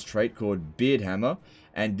Grombrindle's trait called Beardhammer,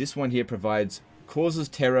 and this one here causes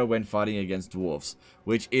terror when fighting against dwarfs,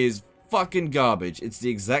 which is fucking garbage. It's the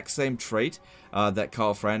exact same trait that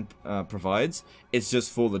Karl Fran provides. It's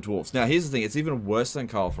just for the dwarfs. Now, here's the thing. It's even worse than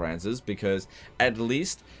Karl Franz's because at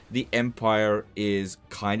least the Empire is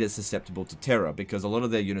kind of susceptible to terror because a lot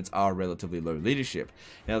of their units are relatively low leadership.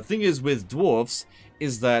 Now, the thing is with dwarfs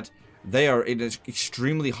is that they are in an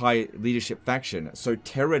extremely high leadership faction, so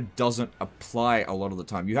terror doesn't apply a lot of the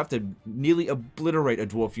time. You have to nearly obliterate a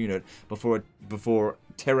dwarf unit before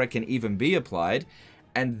terror can even be applied.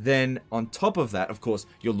 And then, on top of that, of course,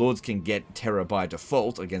 your lords can get terror by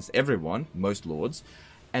default against everyone, most lords.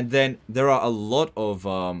 And then, there are a lot of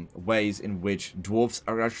ways in which dwarfs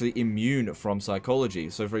are actually immune from psychology.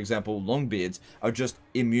 So, for example, longbeards are just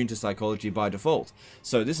immune to psychology by default.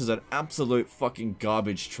 So, this is an absolute fucking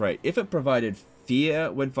garbage trait. If it provided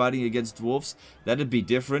fear when fighting against dwarfs, that'd be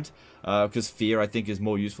different. Because fear, I think, is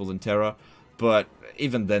more useful than terror. But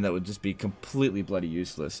even then, that would just be completely bloody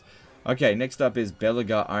useless. Okay, next up is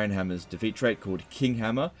Belagar Ironhammer's defeat trait called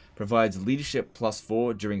Kinghammer. Provides leadership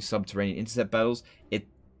 +4 during subterranean intercept battles. It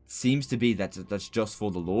seems to be that's just for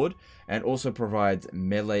the Lord. And also provides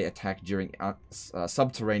melee attack during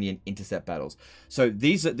subterranean intercept battles. So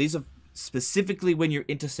these are specifically when you're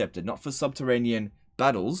intercepted, not for subterranean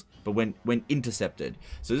battles, but when intercepted.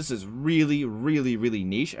 So this is really, really, really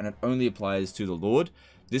niche, and it only applies to the Lord.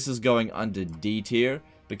 This is going under D tier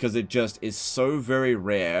because it just is so very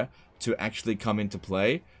rare to actually come into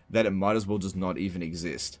play that it might as well just not even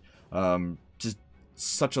exist. Just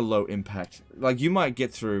such a low impact. Like, you might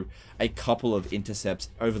get through a couple of intercepts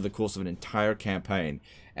over the course of an entire campaign,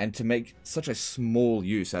 and to make such a small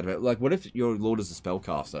use out of it. Like, what if your lord is a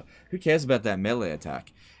spellcaster? Who cares about that melee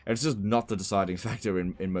attack? And it's just not the deciding factor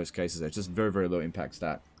in most cases. It's just very, very low impact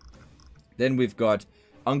stat. Then we've got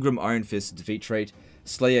Ungrim Ironfist's defeat trait,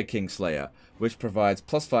 Slayer Kingslayer, which provides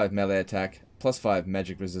 +5 melee attack, +5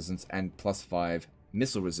 magic resistance, and +5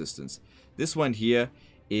 missile resistance. This one here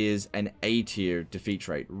is an A tier defeat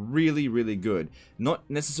trait. Really, really good. Not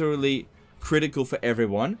necessarily critical for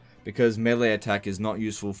everyone, because melee attack is not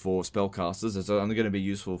useful for spellcasters. It's only going to be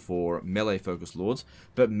useful for melee focused lords.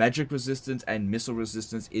 But magic resistance and missile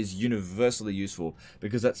resistance is universally useful,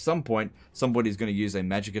 because at some point somebody's going to use a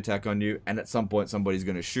magic attack on you, and at some point somebody's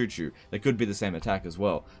going to shoot you. They could be the same attack as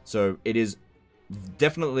well. So it is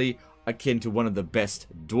definitely akin to one of the best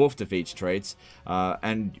dwarf defeats traits,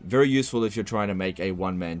 and very useful if you're trying to make a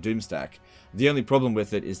one-man doom stack. The only problem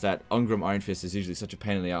with it is that Ungrim Ironfist is usually such a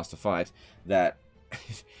pain in the ass to fight that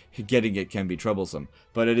getting it can be troublesome,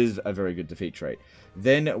 but it is a very good defeat trait.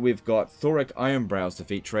 Then we've got Thoric Ironbrow's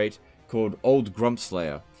defeat trait called Old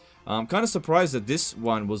Grumpslayer. I'm kind of surprised that this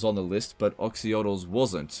one was on the list, but Oxyodal's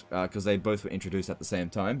wasn't, because they both were introduced at the same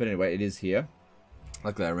time, but anyway, it is here.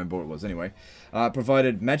 Luckily, I remember what it was anyway.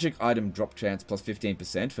 Provided magic item drop chance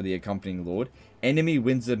 +15% for the accompanying lord, enemy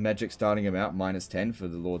winds of magic starting amount -10 for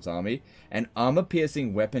the lord's army, and armor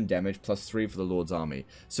piercing weapon damage +3 for the lord's army.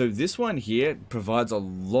 So this one here provides a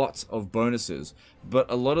lot of bonuses, but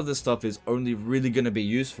a lot of this stuff is only really going to be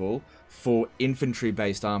useful for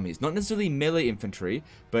infantry-based armies. Not necessarily melee infantry,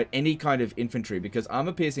 but any kind of infantry, because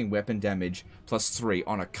armor-piercing weapon damage +3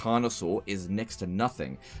 on a Carnosaur is next to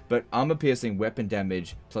nothing. But armor-piercing weapon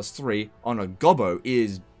damage +3 on a Gobbo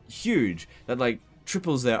is huge. That, like,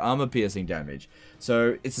 triples their armor-piercing damage.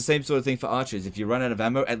 So it's the same sort of thing for archers. If you run out of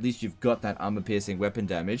ammo, at least you've got that armor-piercing weapon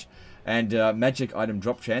damage. And magic item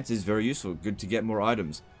drop chance is very useful. Good to get more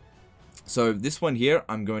items. So this one here,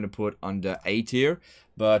 I'm going to put under A tier,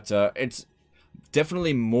 but it's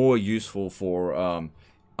definitely more useful for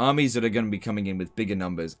armies that are going to be coming in with bigger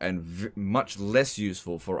numbers, and much less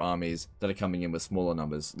useful for armies that are coming in with smaller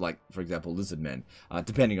numbers, like, for example, lizard men,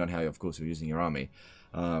 depending on how, of course, you're using your army.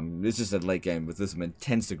 This is a late game with Lizardman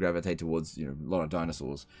tends to gravitate towards, you know, a lot of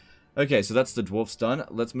dinosaurs. Okay, so that's the dwarfs done.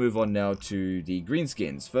 Let's move on now to the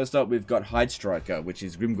greenskins. First up, we've got Hide Striker, which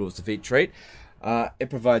is Grimgor's defeat trait. It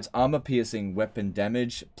provides armor-piercing weapon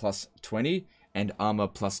damage plus 20 and armor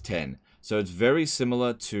plus 10. So it's very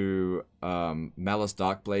similar to Malice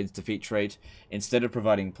Darkblade's defeat trait. Instead of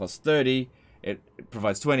providing plus 30, it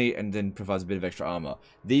provides 20 and then provides a bit of extra armor.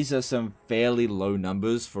 These are some fairly low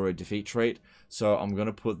numbers for a defeat trait, so I'm going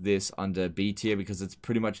to put this under B tier because it's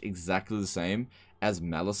pretty much exactly the same as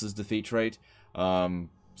Malice's defeat trait.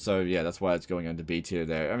 So yeah, that's why it's going under B tier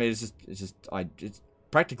there. I mean, it's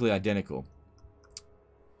practically identical,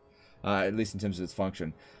 at least in terms of its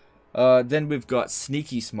function. Then we've got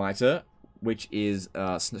Sneaky Smiter, which is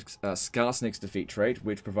Skarsnik's defeat trait,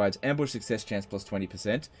 which provides ambush success chance plus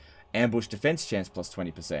 20%, ambush defense chance plus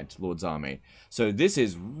 20%, Lord's Army. So this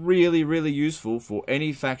is really, really useful for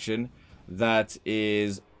any faction that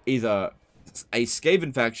is either a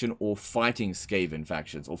Skaven faction or fighting Skaven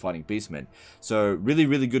factions or fighting Beastmen. So really,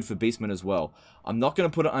 really good for Beastmen as well. I'm not going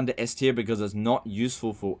to put it under S tier because it's not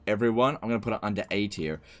useful for everyone. I'm going to put it under A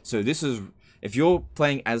tier. So this is... If you're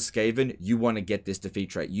playing as Skaven, you want to get this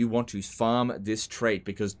defeat trait. You want to farm this trait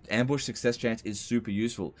because ambush success chance is super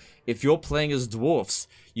useful. If you're playing as dwarfs,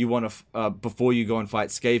 you want to, before you go and fight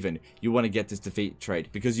Skaven, you want to get this defeat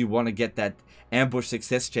trait because you want to get that ambush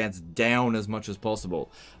success chance down as much as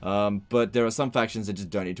possible. But there are some factions that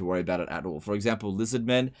just don't need to worry about it at all. For example,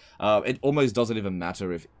 Lizardmen, it almost doesn't even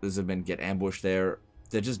matter if Lizardmen get ambushed there.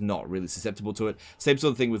 They're just not really susceptible to it. Same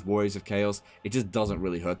sort of thing with Warriors of Chaos. It just doesn't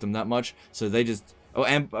really hurt them that much. So they just...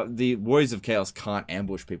 the Warriors of Chaos can't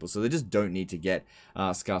ambush people. So they just don't need to get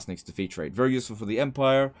Skarsnik's defeat trait. Very useful for the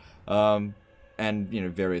Empire. And, you know,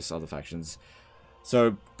 various other factions.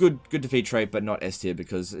 So, good defeat trait, but not S tier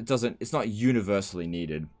because it's not universally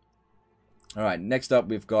needed. Alright, next up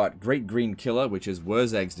we've got Great Green Killer, which is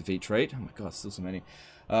Wurzag's defeat trait. Oh my god, still so many.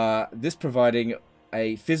 This providing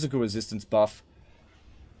a physical resistance buff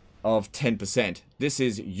of 10%. This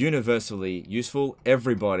is universally useful.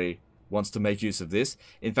 Everybody wants to make use of this.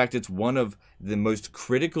 In fact, it's one of the most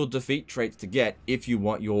critical defeat traits to get if you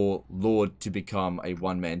want your Lord to become a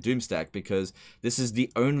one-man Doomstack, because this is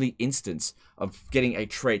the only instance of getting a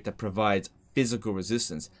trait that provides physical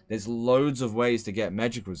resistance. There's loads of ways to get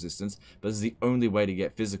magic resistance, but this is the only way to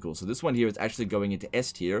get physical. So this one here is actually going into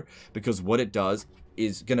S tier because what it does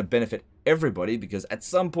is going to benefit everybody, because at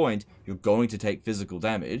some point you're going to take physical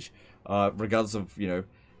damage, regardless of, you know,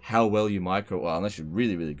 how well you micro, well, unless you're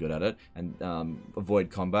really, really good at it and avoid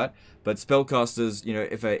combat. But spellcasters, you know,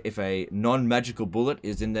 if a non-magical bullet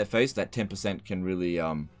is in their face, that 10% can really,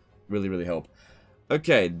 really help.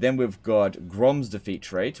 Okay, then we've got Grom's defeat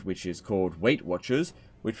trait, which is called Weight Watchers,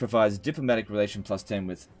 which provides diplomatic relation plus 10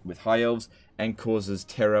 with High Elves and causes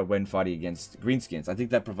terror when fighting against Greenskins. I think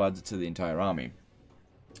that provides it to the entire army.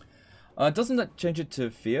 Doesn't that change it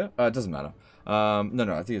to fear? It doesn't matter.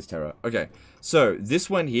 No, I think it's terror. Okay, so this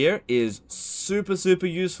one here is super, super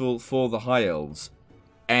useful for the High Elves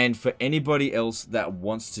and for anybody else that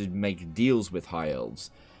wants to make deals with High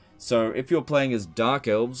Elves. So if you're playing as Dark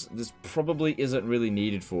Elves, this probably isn't really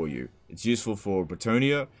needed for you. It's useful for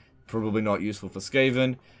Bretonnia, probably not useful for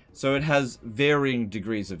Skaven, so it has varying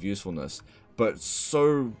degrees of usefulness, but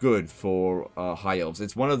so good for High Elves.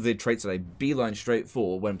 It's one of the traits that I beeline straight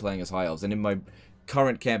for when playing as High Elves, and in my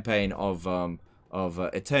current campaign of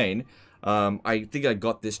Etain, I think I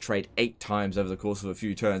got this trait 8 times over the course of a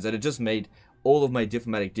few turns, and it just made all of my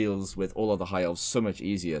diplomatic deals with all of the High Elves so much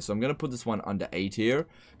easier. So I'm going to put this one under A tier,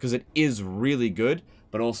 because it is really good,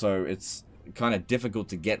 but also it's kind of difficult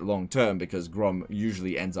to get long term, because Grom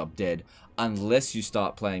usually ends up dead, unless you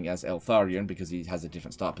start playing as Eltharion, because he has a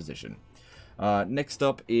different start position. Next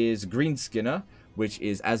up is Greenskinner, which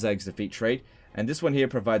is Azag's defeat trait, and this one here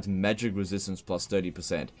provides magic resistance plus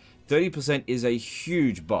 30%. 30% is a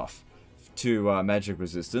huge buff to magic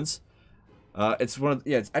resistance. It's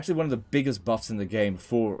actually one of the biggest buffs in the game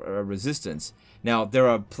for resistance. Now, there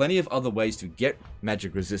are plenty of other ways to get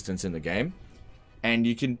magic resistance in the game, and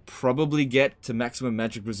you can probably get to maximum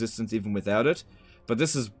magic resistance even without it, but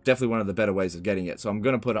this is definitely one of the better ways of getting it, so I'm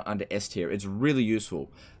going to put it under S tier. It's really useful.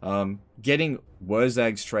 Getting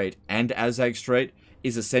Wurzag's trait and Azag's trait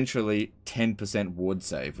is essentially 10% ward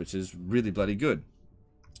save, which is really bloody good.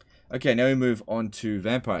 Okay, now we move on to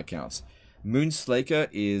vampire counts. Moonslaker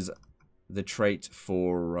is the trait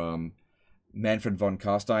for Manfred von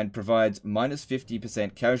Carstein, provides minus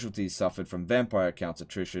 50% casualties suffered from vampire counts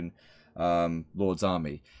attrition, Lord's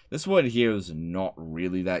Army. This one here is not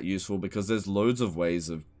really that useful because there's loads of ways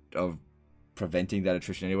of preventing that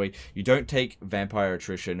attrition anyway. You don't take vampire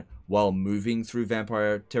attrition while moving through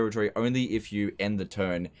vampire territory, only if you end the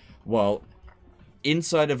turn while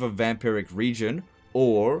inside of a vampiric region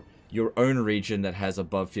or your own region that has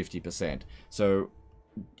above 50%. So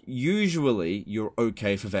usually you're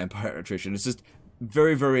okay for vampire attrition. It's just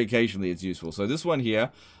very, very occasionally it's useful. So this one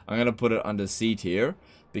here, I'm going to put it under C tier,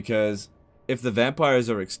 because if the vampires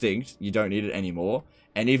are extinct, you don't need it anymore.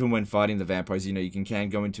 And even when fighting the vampires, you know, you can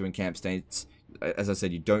go into encamp states. As I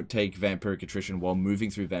said, you don't take vampiric attrition while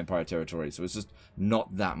moving through vampire territory, so it's just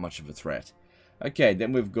not that much of a threat. Okay,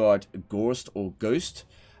 then we've got Gorst or Ghost,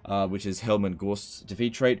 which is Helman Gorst's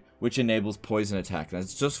defeat trait, which enables poison attack.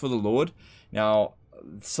 That's just for the Lord. Now,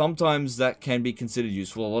 sometimes that can be considered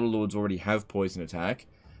useful. A lot of Lords already have poison attack,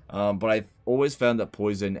 but I've always found that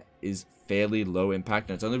poison is fairly low impact,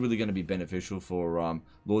 and it's only really going to be beneficial for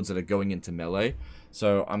Lords that are going into melee.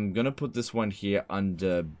 So I'm going to put this one here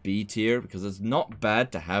under B tier, because it's not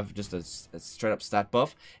bad to have just a straight up stat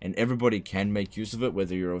buff, and everybody can make use of it,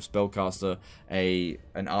 whether you're a spellcaster,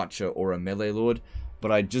 an archer, or a melee Lord.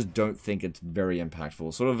 But I just don't think it's very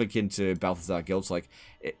impactful. Sort of akin to Balthazar Gelt's, like,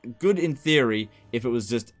 good in theory if it was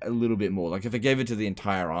just a little bit more. Like, if it gave it to the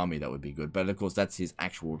entire army, that would be good. But, of course, that's his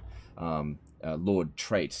actual Lord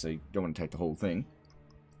trait, so you don't want to take the whole thing.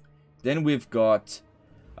 Then we've got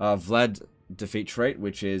Vlad defeat trait,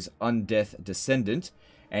 which is Undeath Descendant,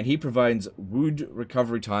 and he provides wound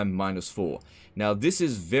recovery time -4. Now, this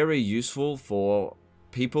is very useful for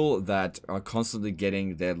people that are constantly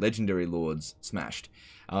getting their legendary lords smashed.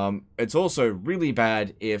 It's also really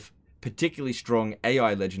bad if particularly strong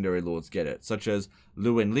AI legendary lords get it, such as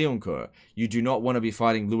Lewin Leoncoeur. You do not want to be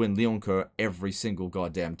fighting Lewin Leoncoeur every single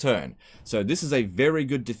goddamn turn. So this is a very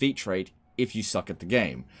good defeat trait if you suck at the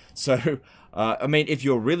game. So, I mean, if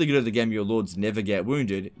you're really good at the game, your lords never get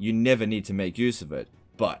wounded, you never need to make use of it.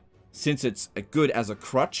 But since it's good as a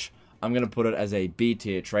crutch, I'm going to put it as a B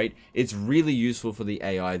tier trait. It's really useful for the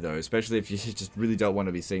AI though, especially if you just really don't want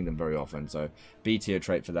to be seeing them very often. So B tier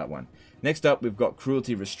trait for that one. Next up, we've got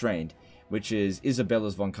Cruelty Restrained, which is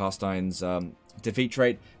Isabella's von Carstein's defeat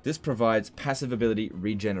trait. This provides passive ability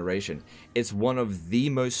Regeneration. It's one of the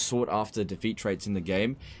most sought after defeat traits in the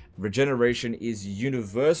game. Regeneration is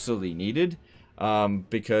universally needed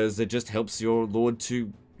because it just helps your lord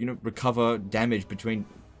to, you know, recover damage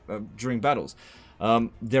during battles.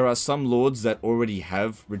 There are some lords that already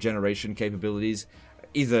have regeneration capabilities,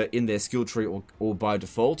 either in their skill tree or by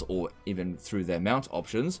default, or even through their mount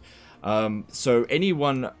options. So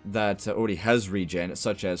anyone that already has regen,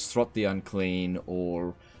 such as Throt the Unclean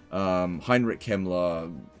or Heinrich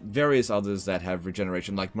Kemmler, various others that have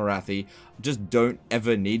regeneration, like Morathi, just don't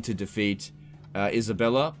ever need to defeat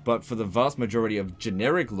Isabella. But for the vast majority of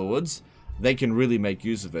generic lords, they can really make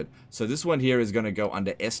use of it. So this one here is going to go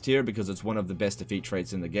under S tier because it's one of the best defeat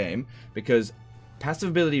traits in the game. Because passive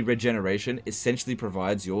ability Regeneration essentially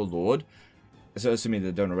provides your lord, so assuming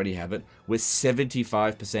they don't already have it, with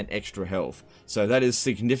 75% extra health. So that is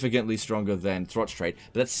significantly stronger than Throt's trait,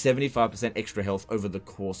 but that's 75% extra health over the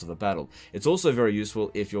course of a battle. It's also very useful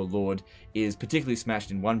if your lord is particularly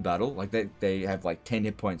smashed in one battle, like they have like 10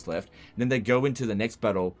 hit points left, and then they go into the next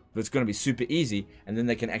battle that's going to be super easy, and then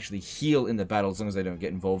they can actually heal in the battle as long as they don't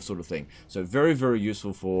get involved, sort of thing. So very, very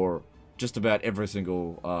useful for just about every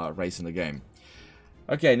single race in the game.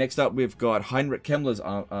 Okay, next up we've got Heinrich Kemmler's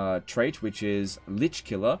trait, which is Lich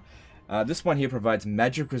Killer. This one here provides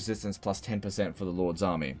magic resistance plus 10% for the Lord's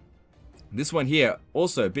army. This one here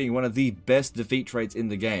also being one of the best defeat traits in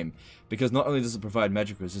the game, because not only does it provide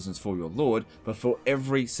magic resistance for your Lord, but for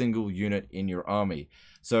every single unit in your army.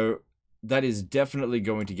 So that is definitely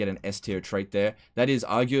going to get an S tier trait there. That is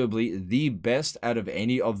arguably the best out of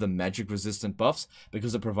any of the magic resistant buffs,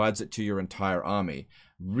 because it provides it to your entire army.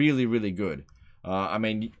 Really, really good. I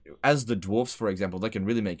mean, as the dwarfs, for example, they can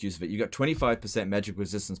really make use of it. You got 25% magic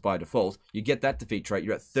resistance by default. You get that defeat trait.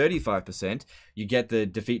 You're at 35%. You get the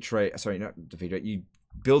defeat trait. Sorry, not defeat trait. You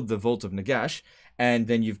build the Vault of Nagash, and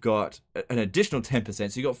then you've got an additional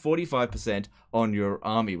 10%. So you got 45% on your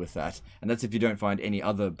army with that, and that's if you don't find any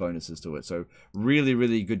other bonuses to it. So really,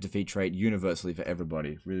 really good defeat trait universally for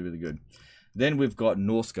everybody. Really, really good. Then we've got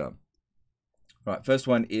Norska. Right, first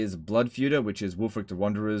one is Blood Feuder, which is Wulfric the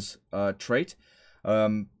Wanderer's trait.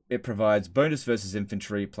 It provides bonus versus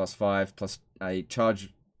infantry +5 plus a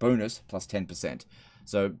charge bonus plus 10%.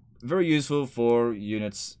 So very useful for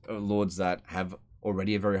units, lords that have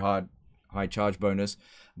already a very high charge bonus,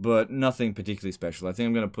 but nothing particularly special. I think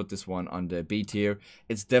I'm going to put this one under B tier.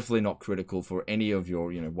 It's definitely not critical for any of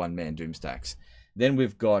your, one-man doom stacks. Then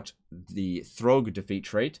we've got the Throg defeat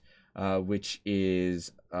trait, which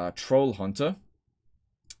is Troll Hunter.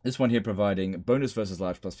 This one here providing bonus versus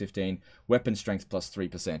large plus 15, weapon strength plus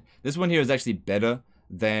 3%. This one here is actually better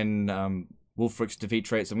than Wulfric's defeat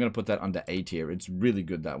trait, so I'm going to put that under A tier. It's really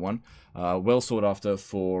good, that one. Well sought after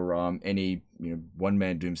for any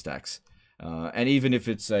one-man doom stacks. And even if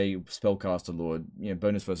it's a spellcaster lord,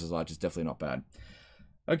 bonus versus large is definitely not bad.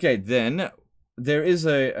 Okay, then there is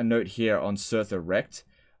a note here on Surtha Rect.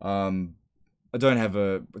 I don't have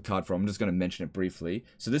a card for it. I'm just going to mention it briefly.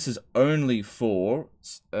 So this is only for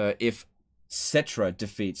if Cetra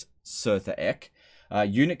defeats Surtha Ek.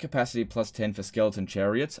 Unit capacity plus 10 for skeleton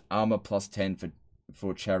chariots. Armor plus 10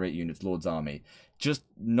 for chariot units, Lord's Army. Just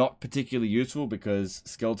not particularly useful because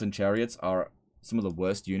skeleton chariots are some of the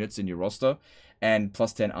worst units in your roster. And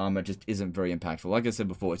plus 10 armor just isn't very impactful. Like I said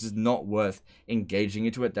before, it's just not worth engaging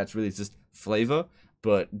into it. That's really just flavor,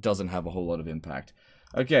 but doesn't have a whole lot of impact.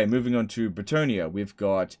 Okay, moving on to Bretonnia. We've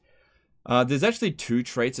got... there's actually 2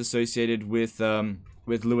 traits associated with Luin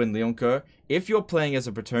Leoncoeur. If you're playing as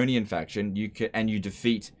a Bretonian faction, you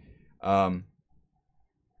defeat Luin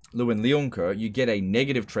Leoncoeur, you get a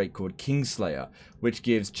negative trait called Kingslayer, which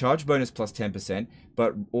gives charge bonus plus 10%,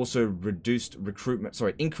 but also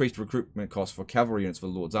increased recruitment cost for cavalry units for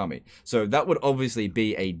the Lord's Army. So that would obviously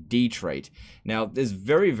be a D trait. Now, it's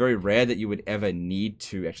very, very rare that you would ever need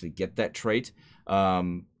to actually get that trait.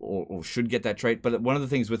 Or should get that trait, but one of the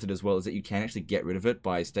things with it as well is that you can actually get rid of it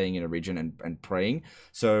by staying in a region and praying,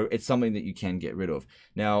 so it's something that you can get rid of.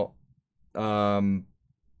 Now, oh,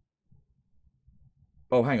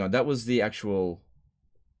 hang on, that was the actual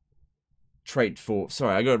trait for,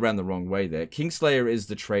 sorry, I got it around the wrong way there. Kingslayer is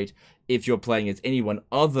the trait if you're playing as anyone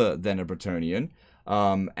other than a Bretonian,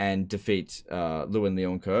 and defeat Luin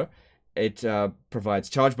Leoncoeur. It provides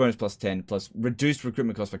charge bonus plus 10 plus reduced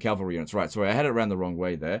recruitment cost for cavalry units. Right, sorry, I had it around the wrong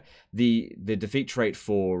way there. The defeat trait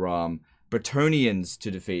for Bretonians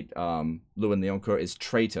to defeat Luin Leoncoeur is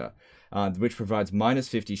Traitor, which provides minus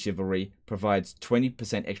 50 chivalry, provides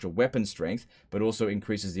 20% extra weapon strength, but also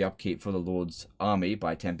increases the upkeep for the Lord's Army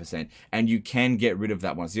by 10%. And you can get rid of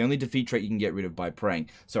that one. It's the only defeat trait you can get rid of by praying.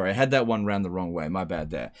 Sorry, I had that one round the wrong way. My bad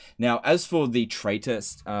there. Now, as for the Traitor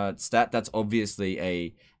stat, that's obviously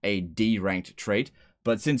a D-ranked trait,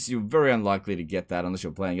 but since you're very unlikely to get that unless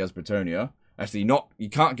you're playing as Bretonnia, actually you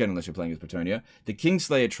can't get it unless you're playing as Bretonnia, the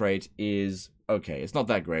Kingslayer trait is okay. It's not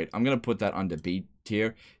that great. I'm going to put that under B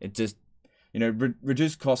tier. It just,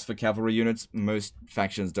 reduced cost for cavalry units. Most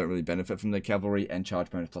factions don't really benefit from the cavalry, and charge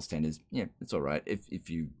bonus plus 10 is, it's alright if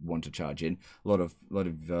you want to charge in. A lot of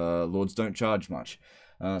lords don't charge much.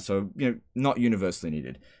 So, not universally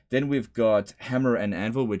needed. Then we've got Hammer and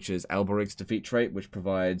Anvil, which is Alberic's defeat trait, which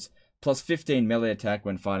provides plus 15 melee attack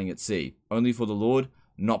when fighting at sea. Only for the Lord,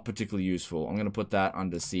 not particularly useful. I'm going to put that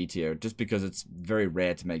under C tier, just because it's very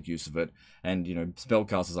rare to make use of it, and,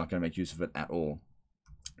 spellcasters aren't going to make use of it at all.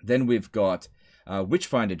 Then we've got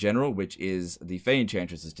Witchfinder General, which is the Fey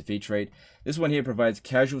Enchantress's defeat trait. This one here provides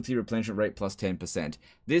casualty replenishment rate plus 10%.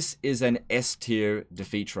 This is an S tier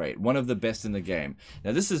defeat trait, one of the best in the game.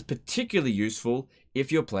 Now, this is particularly useful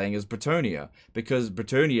if you're playing as Bretonnia, because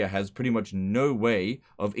Bretonnia has pretty much no way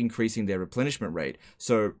of increasing their replenishment rate.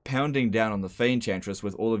 So pounding down on the Fey Enchantress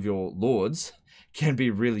with all of your lords can be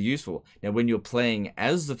really useful. Now, when you're playing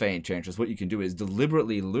as the Fey Enchantress, what you can do is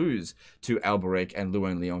deliberately lose to Alberic and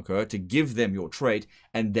Luin Leoncoeur to give them your trait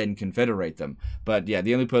and then confederate them. But yeah,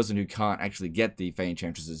 the only person who can't actually get the Fey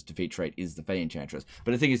Enchantress's defeat trait is the Fey Enchantress.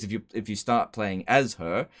 But the thing is, if you start playing as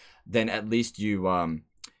her, then at least you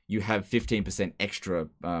have 15% extra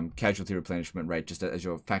casualty replenishment rate just as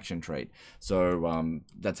your faction trait. So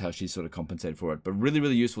that's how she's sort of compensated for it. But really,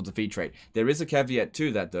 really useful defeat trait. There is a caveat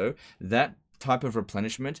to that, though. That type of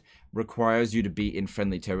replenishment requires you to be in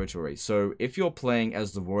friendly territory. So if you're playing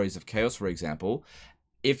as the Warriors of Chaos, for example,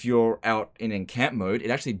 if you're out in encamp mode,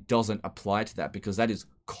 it actually doesn't apply to that, because that is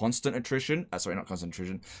constant attrition. Sorry, not constant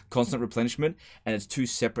attrition, constant replenishment, and it's 2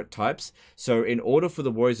 separate types. So in order for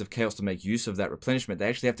the Warriors of Chaos to make use of that replenishment, they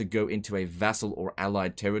actually have to go into a vassal or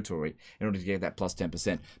allied territory in order to get that plus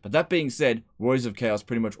 10%. But that being said, Warriors of Chaos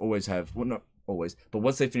pretty much always have, well, not always, but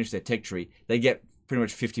once they finish their tech tree, they get pretty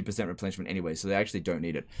much 50% replenishment anyway, so they actually don't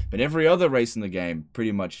need it. But every other race in the game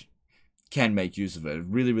pretty much can make use of it. A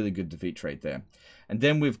really, really good defeat trait there. And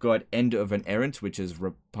then we've got End of an Errant, which is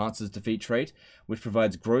Rapants's defeat trait, which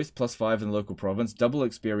provides growth plus 5 in the local province, double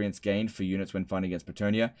experience gained for units when fighting against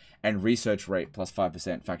Bretonnia, and research rate plus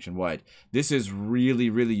 5% faction-wide. This is really,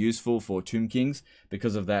 really useful for Tomb Kings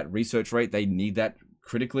because of that research rate. They need that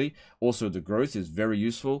critically. Also, the growth is very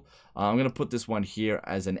useful. I'm going to put this one here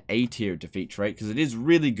as an A tier defeat trait because it is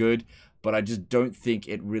really good, but I just don't think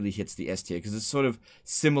it really hits the S tier because it's sort of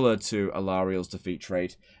similar to Alariel's defeat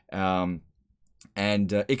trait. And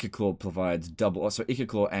Icaclaw provides double. So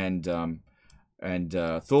Icaclaw and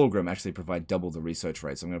Thorgrim actually provide double the research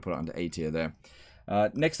rate. So I'm going to put it under A tier there.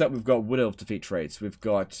 Next up, we've got Wood Elf defeat traits. We've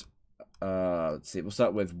got, let's see, we'll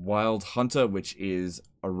start with Wild Hunter, which is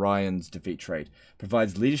Orion's defeat trait.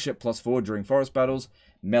 Provides leadership +4 during forest battles,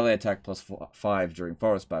 melee attack +5 during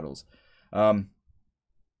forest battles.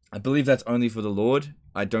 I believe that's only for the Lord.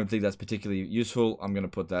 I don't think that's particularly useful. I'm going to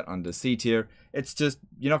put that under C tier. It's just,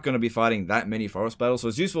 you're not going to be fighting that many forest battles, so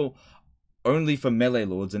it's useful only for melee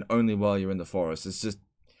lords and only while you're in the forest. It's just,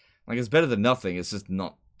 like, it's better than nothing. It's just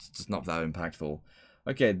not that impactful.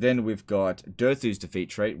 Okay, then we've got Durthu's defeat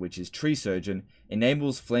trait, which is Tree Surgeon.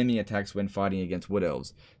 Enables flaming attacks when fighting against Wood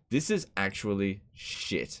Elves. This is actually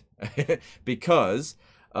shit. Because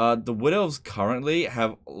the Wood Elves currently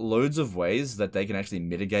have loads of ways that they can actually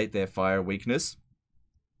mitigate their fire weakness.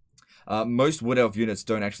 Most Wood Elf units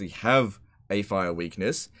don't actually have a fire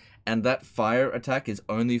weakness, and that fire attack is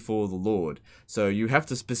only for the Lord. So you have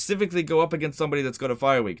to specifically go up against somebody that's got a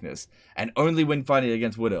fire weakness, and only when fighting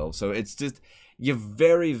against Wood Elves. So it's just, you're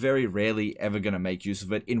very, very rarely ever going to make use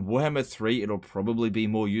of it. In Warhammer 3, it'll probably be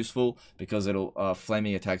more useful, because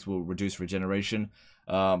flaming attacks will reduce regeneration.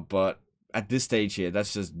 But at this stage here,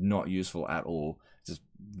 that's just not useful at all. It's just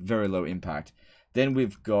very low impact. Then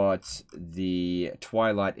we've got the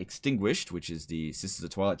Twilight Extinguished, which is the Sisters of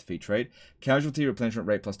Twilight defeat trait. Casualty replenishment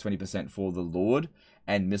rate +20% for the Lord,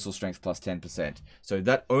 and missile strength +10%. So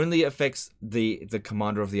that only affects the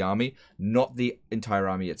commander of the army, not the entire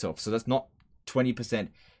army itself. So that's not 20%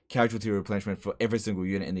 casualty replenishment for every single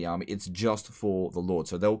unit in the army. It's just for the Lord.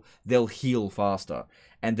 So they'll heal faster.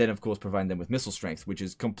 And then, of course, providing them with missile strength, which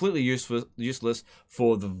is completely useless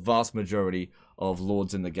for the vast majority of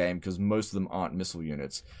Lords in the game, because most of them aren't missile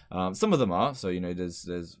units. Some of them are. So, you know,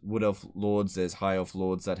 there's Wood Elf Lords, there's High Elf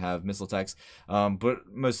Lords that have missile attacks.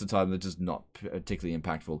 But most of the time, they're just not particularly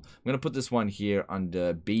impactful. I'm going to put this one here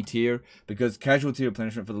under B tier, because casualty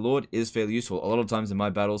replenishment for the Lord is fairly useful. A lot of times in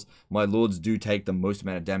my battles, my Lords do take the most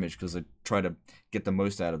amount of damage, because I try to get the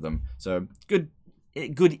most out of them. So,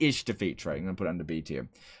 good-ish defeat trait. I'm going to put it under B tier.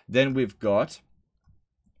 Then we've got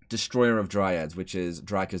Destroyer of Dryads, which is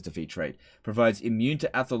Draka's defeat trait. Provides immune to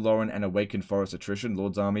Athaloran and Awakened Forest Attrition,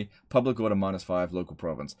 Lord's Army, Public Order -5, Local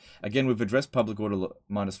Province. Again, we've addressed Public Order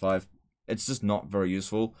 -5. It's just not very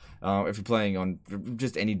useful if you're playing on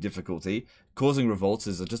just any difficulty. Causing revolts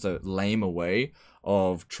is just a lamer way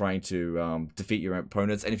of trying to defeat your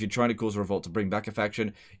opponents. And if you're trying to cause a revolt to bring back a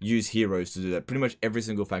faction, use heroes to do that. Pretty much every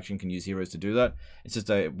single faction can use heroes to do that. It's just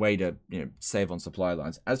a way to, you know, save on supply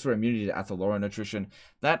lines. As for immunity to Athaloran attrition,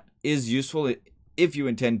 that is useful if you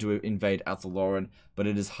intend to invade Athaloran, but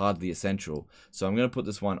it is hardly essential. So I'm going to put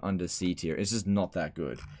this one under C tier. It's just not that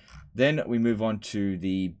good. Then we move on to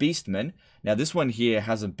the Beastmen. Now this one here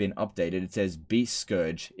hasn't been updated. It says Beast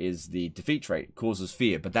Scourge is the defeat trait, causes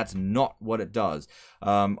fear, but that's not what it does.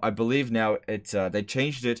 I believe now they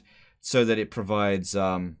changed it so that it provides,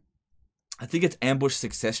 I think it's ambush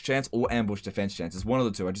success chance or ambush defense chance. It's one of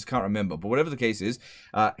the two. I just can't remember. But whatever the case is,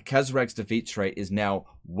 Kazarak's defeat trait is now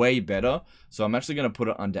way better. So I'm actually going to put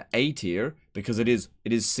it under A tier because it is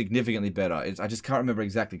significantly better. I just can't remember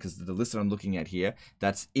exactly because the list that I'm looking at here,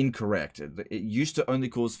 that's incorrect. It used to only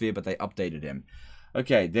cause fear, but they updated him.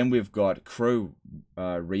 Okay, then we've got Crow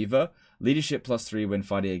Reaver. Leadership +3 when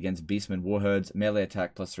fighting against Beastmen Warherds. Melee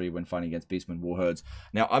attack +3 when fighting against Beastmen Warherds.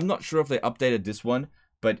 Now, I'm not sure if they updated this one,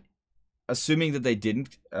 but assuming that they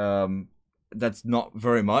didn't, that's not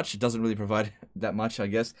very much. It doesn't really provide that much, I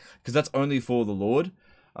guess, because that's only for the Lord,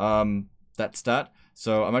 that stat.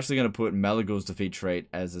 So I'm actually going to put Malagul's defeat trait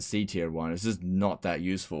as a C tier one. It's just not that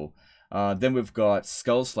useful. Then we've got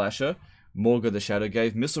Skull Slasher. Morga the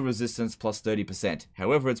Shadowgave, missile resistance +30%.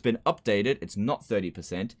 However, it's been updated. It's not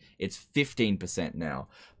 30%. It's 15% now.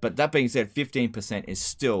 But that being said, 15% is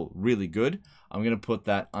still really good. I'm going to put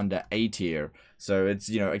that under A tier. So it's,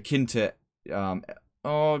 you know, akin to...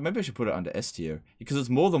 oh, maybe I should put it under S tier. Because it's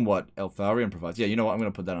more than what Eltharion provides. Yeah, you know what? I'm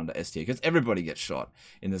going to put that under S tier. Because everybody gets shot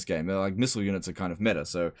in this game. Like, missile units are kind of meta.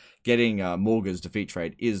 So getting Morga's defeat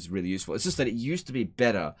trait is really useful. It's just that it used to be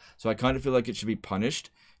better. So I kind of feel like it should be punished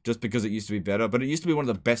just because it used to be better, but it used to be one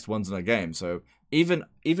of the best ones in the game. So even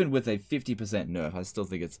with a 50% nerf, I still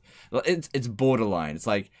think it's borderline. It's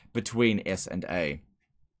like between S and A.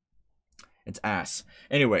 It's ass.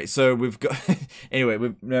 Anyway, so we've got anyway,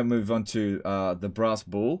 we now move on to the Brass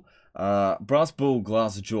Bull. Brass Bull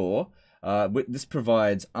Glass Jaw. This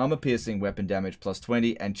provides armor-piercing weapon damage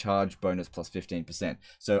 +20 and charge bonus +15%.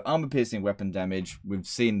 So armor-piercing weapon damage, we've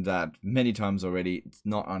seen that many times already. It's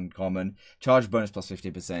not uncommon. Charge bonus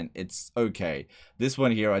 +50%. It's okay. This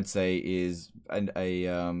one here, I'd say, is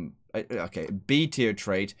a okay, B tier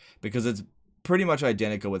trait because it's pretty much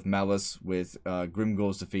identical with Malice, with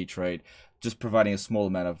Grimgor's defeat trait, just providing a small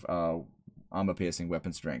amount of armor-piercing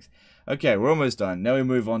weapon strength. Okay, we're almost done. Now we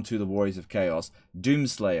move on to the Warriors of Chaos.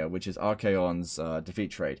 Doomslayer, which is Archaon's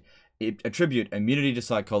defeat trait. Attribute, immunity to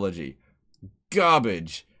psychology.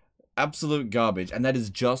 Garbage. Absolute garbage. And that is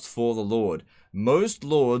just for the Lord. Most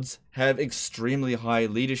Lords have extremely high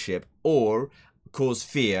leadership, or cause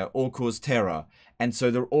fear, or cause terror. And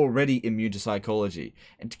so they're already immune to psychology.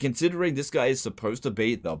 And considering this guy is supposed to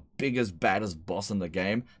be the biggest, baddest boss in the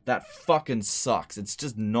game, that fucking sucks. It's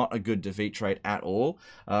just not a good defeat trait at all.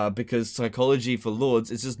 Because psychology for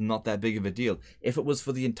Lords is just not that big of a deal. If it was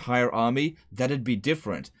for the entire army, that'd be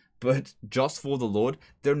different. But just for the Lord,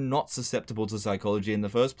 they're not susceptible to psychology in the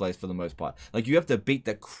first place for the most part. Like, you have to beat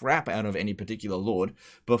the crap out of any particular Lord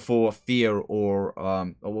before fear or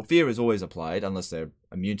well, fear is always applied unless they're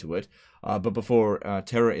immune to it. But before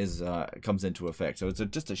terror comes into effect. So it's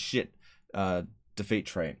just a shit defeat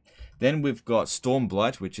trait. Then we've got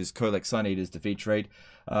Stormblight, which is Kolek Suneater's defeat trait.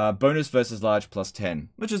 Bonus versus large plus 10,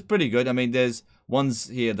 which is pretty good. I mean, there's ones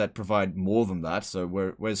here that provide more than that. So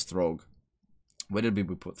where's Throg? Where did we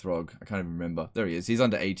put Throg? I can't even remember. There he is. He's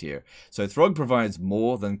under A tier. So Throg provides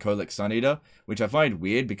more than Kolek Suneater, which I find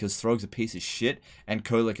weird because Throg's a piece of shit and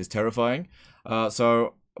Kolek is terrifying. But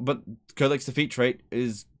Kolek's defeat trait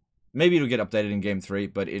is, maybe it'll get updated in Game 3,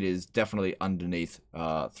 but it is definitely underneath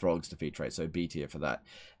Throg's defeat trait, so B tier for that.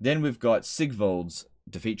 Then we've got Sigvold's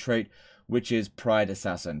defeat trait, which is Pride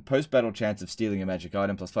Assassin. Post-battle chance of stealing a magic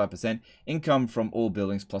item plus 5%. Income from all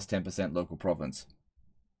buildings plus 10% local province.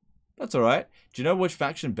 That's alright. Do you know which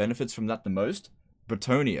faction benefits from that the most?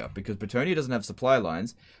 Bretonnia, because Bretonnia doesn't have supply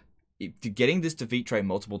lines. Getting this defeat trait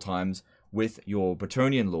multiple times with your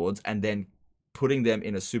Bretonnian lords and then putting them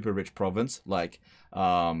in a super rich province like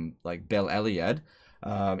Bel Aliad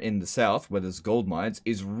in the south where there's gold mines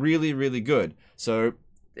is really, really good. So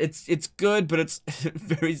it's good, but it's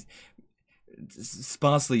very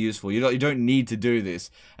sparsely useful. You don't need to do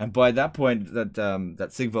this, and by that point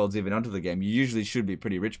that Sigvald's even onto the game, you usually should be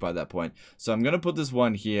pretty rich by that point. So I'm gonna put this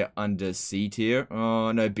one here under C tier.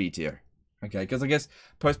 Oh no, B tier. Okay, because I guess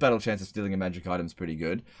post-battle chance of stealing a magic item is pretty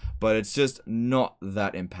good, but it's just not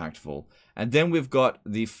that impactful. And then we've got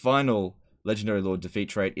the final Legendary Lord defeat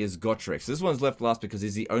trait is Gotrek. So this one's left last because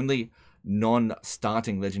he's the only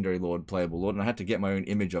non-starting Legendary Lord playable Lord, and I had to get my own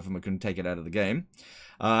image of him. I couldn't take it out of the game.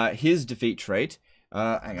 His defeat trait,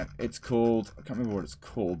 hang on, it's called, I can't remember what it's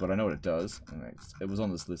called, but I know what it does. It was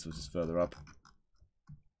on this list, which is further up.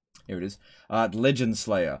 Here it is. Legend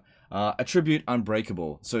Slayer. Attribute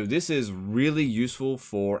Unbreakable. So this is really useful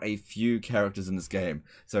for a few characters in this game.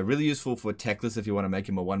 So really useful for Teclis if you want to make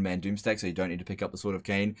him a one-man Doomstack so you don't need to pick up the Sword of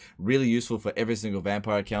Cain. Really useful for every single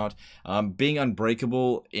vampire account. Being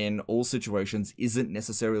unbreakable in all situations isn't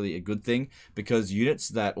necessarily a good thing because units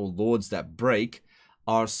that, or lords that break,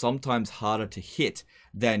 are sometimes harder to hit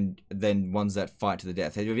than ones that fight to the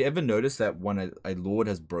death. Have you ever noticed that when a lord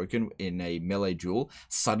has broken in a melee duel,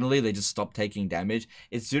 suddenly they just stop taking damage?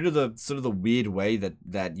 It's due to the sort of the weird way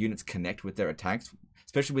that units connect with their attacks,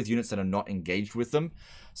 especially with units that are not engaged with them.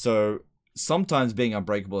 So sometimes being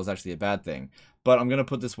unbreakable is actually a bad thing. But I'm going to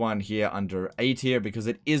put this one here under A tier because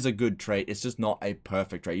it is a good trait. It's just not a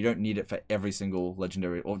perfect trait. You don't need it for every single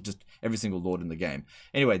legendary or just every single lord in the game.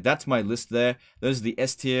 Anyway, that's my list there. Those are the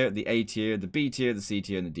S tier, the A tier, the B tier, the C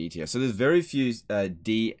tier, and the D tier. So there's very few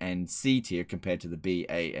D and C tier compared to the B,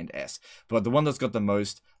 A, and S. But the one that's got the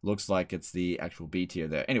most looks like it's the actual B tier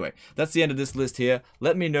there. Anyway, that's the end of this list here.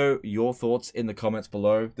 Let me know your thoughts in the comments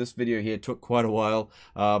below. This video here took quite a while,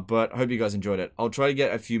 but I hope you guys enjoyed it. I'll try to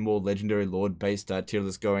get a few more legendary lord based tier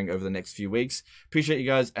lists going over the next few weeks. Appreciate you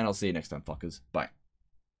guys, and I'll see you next time, fuckers. Bye.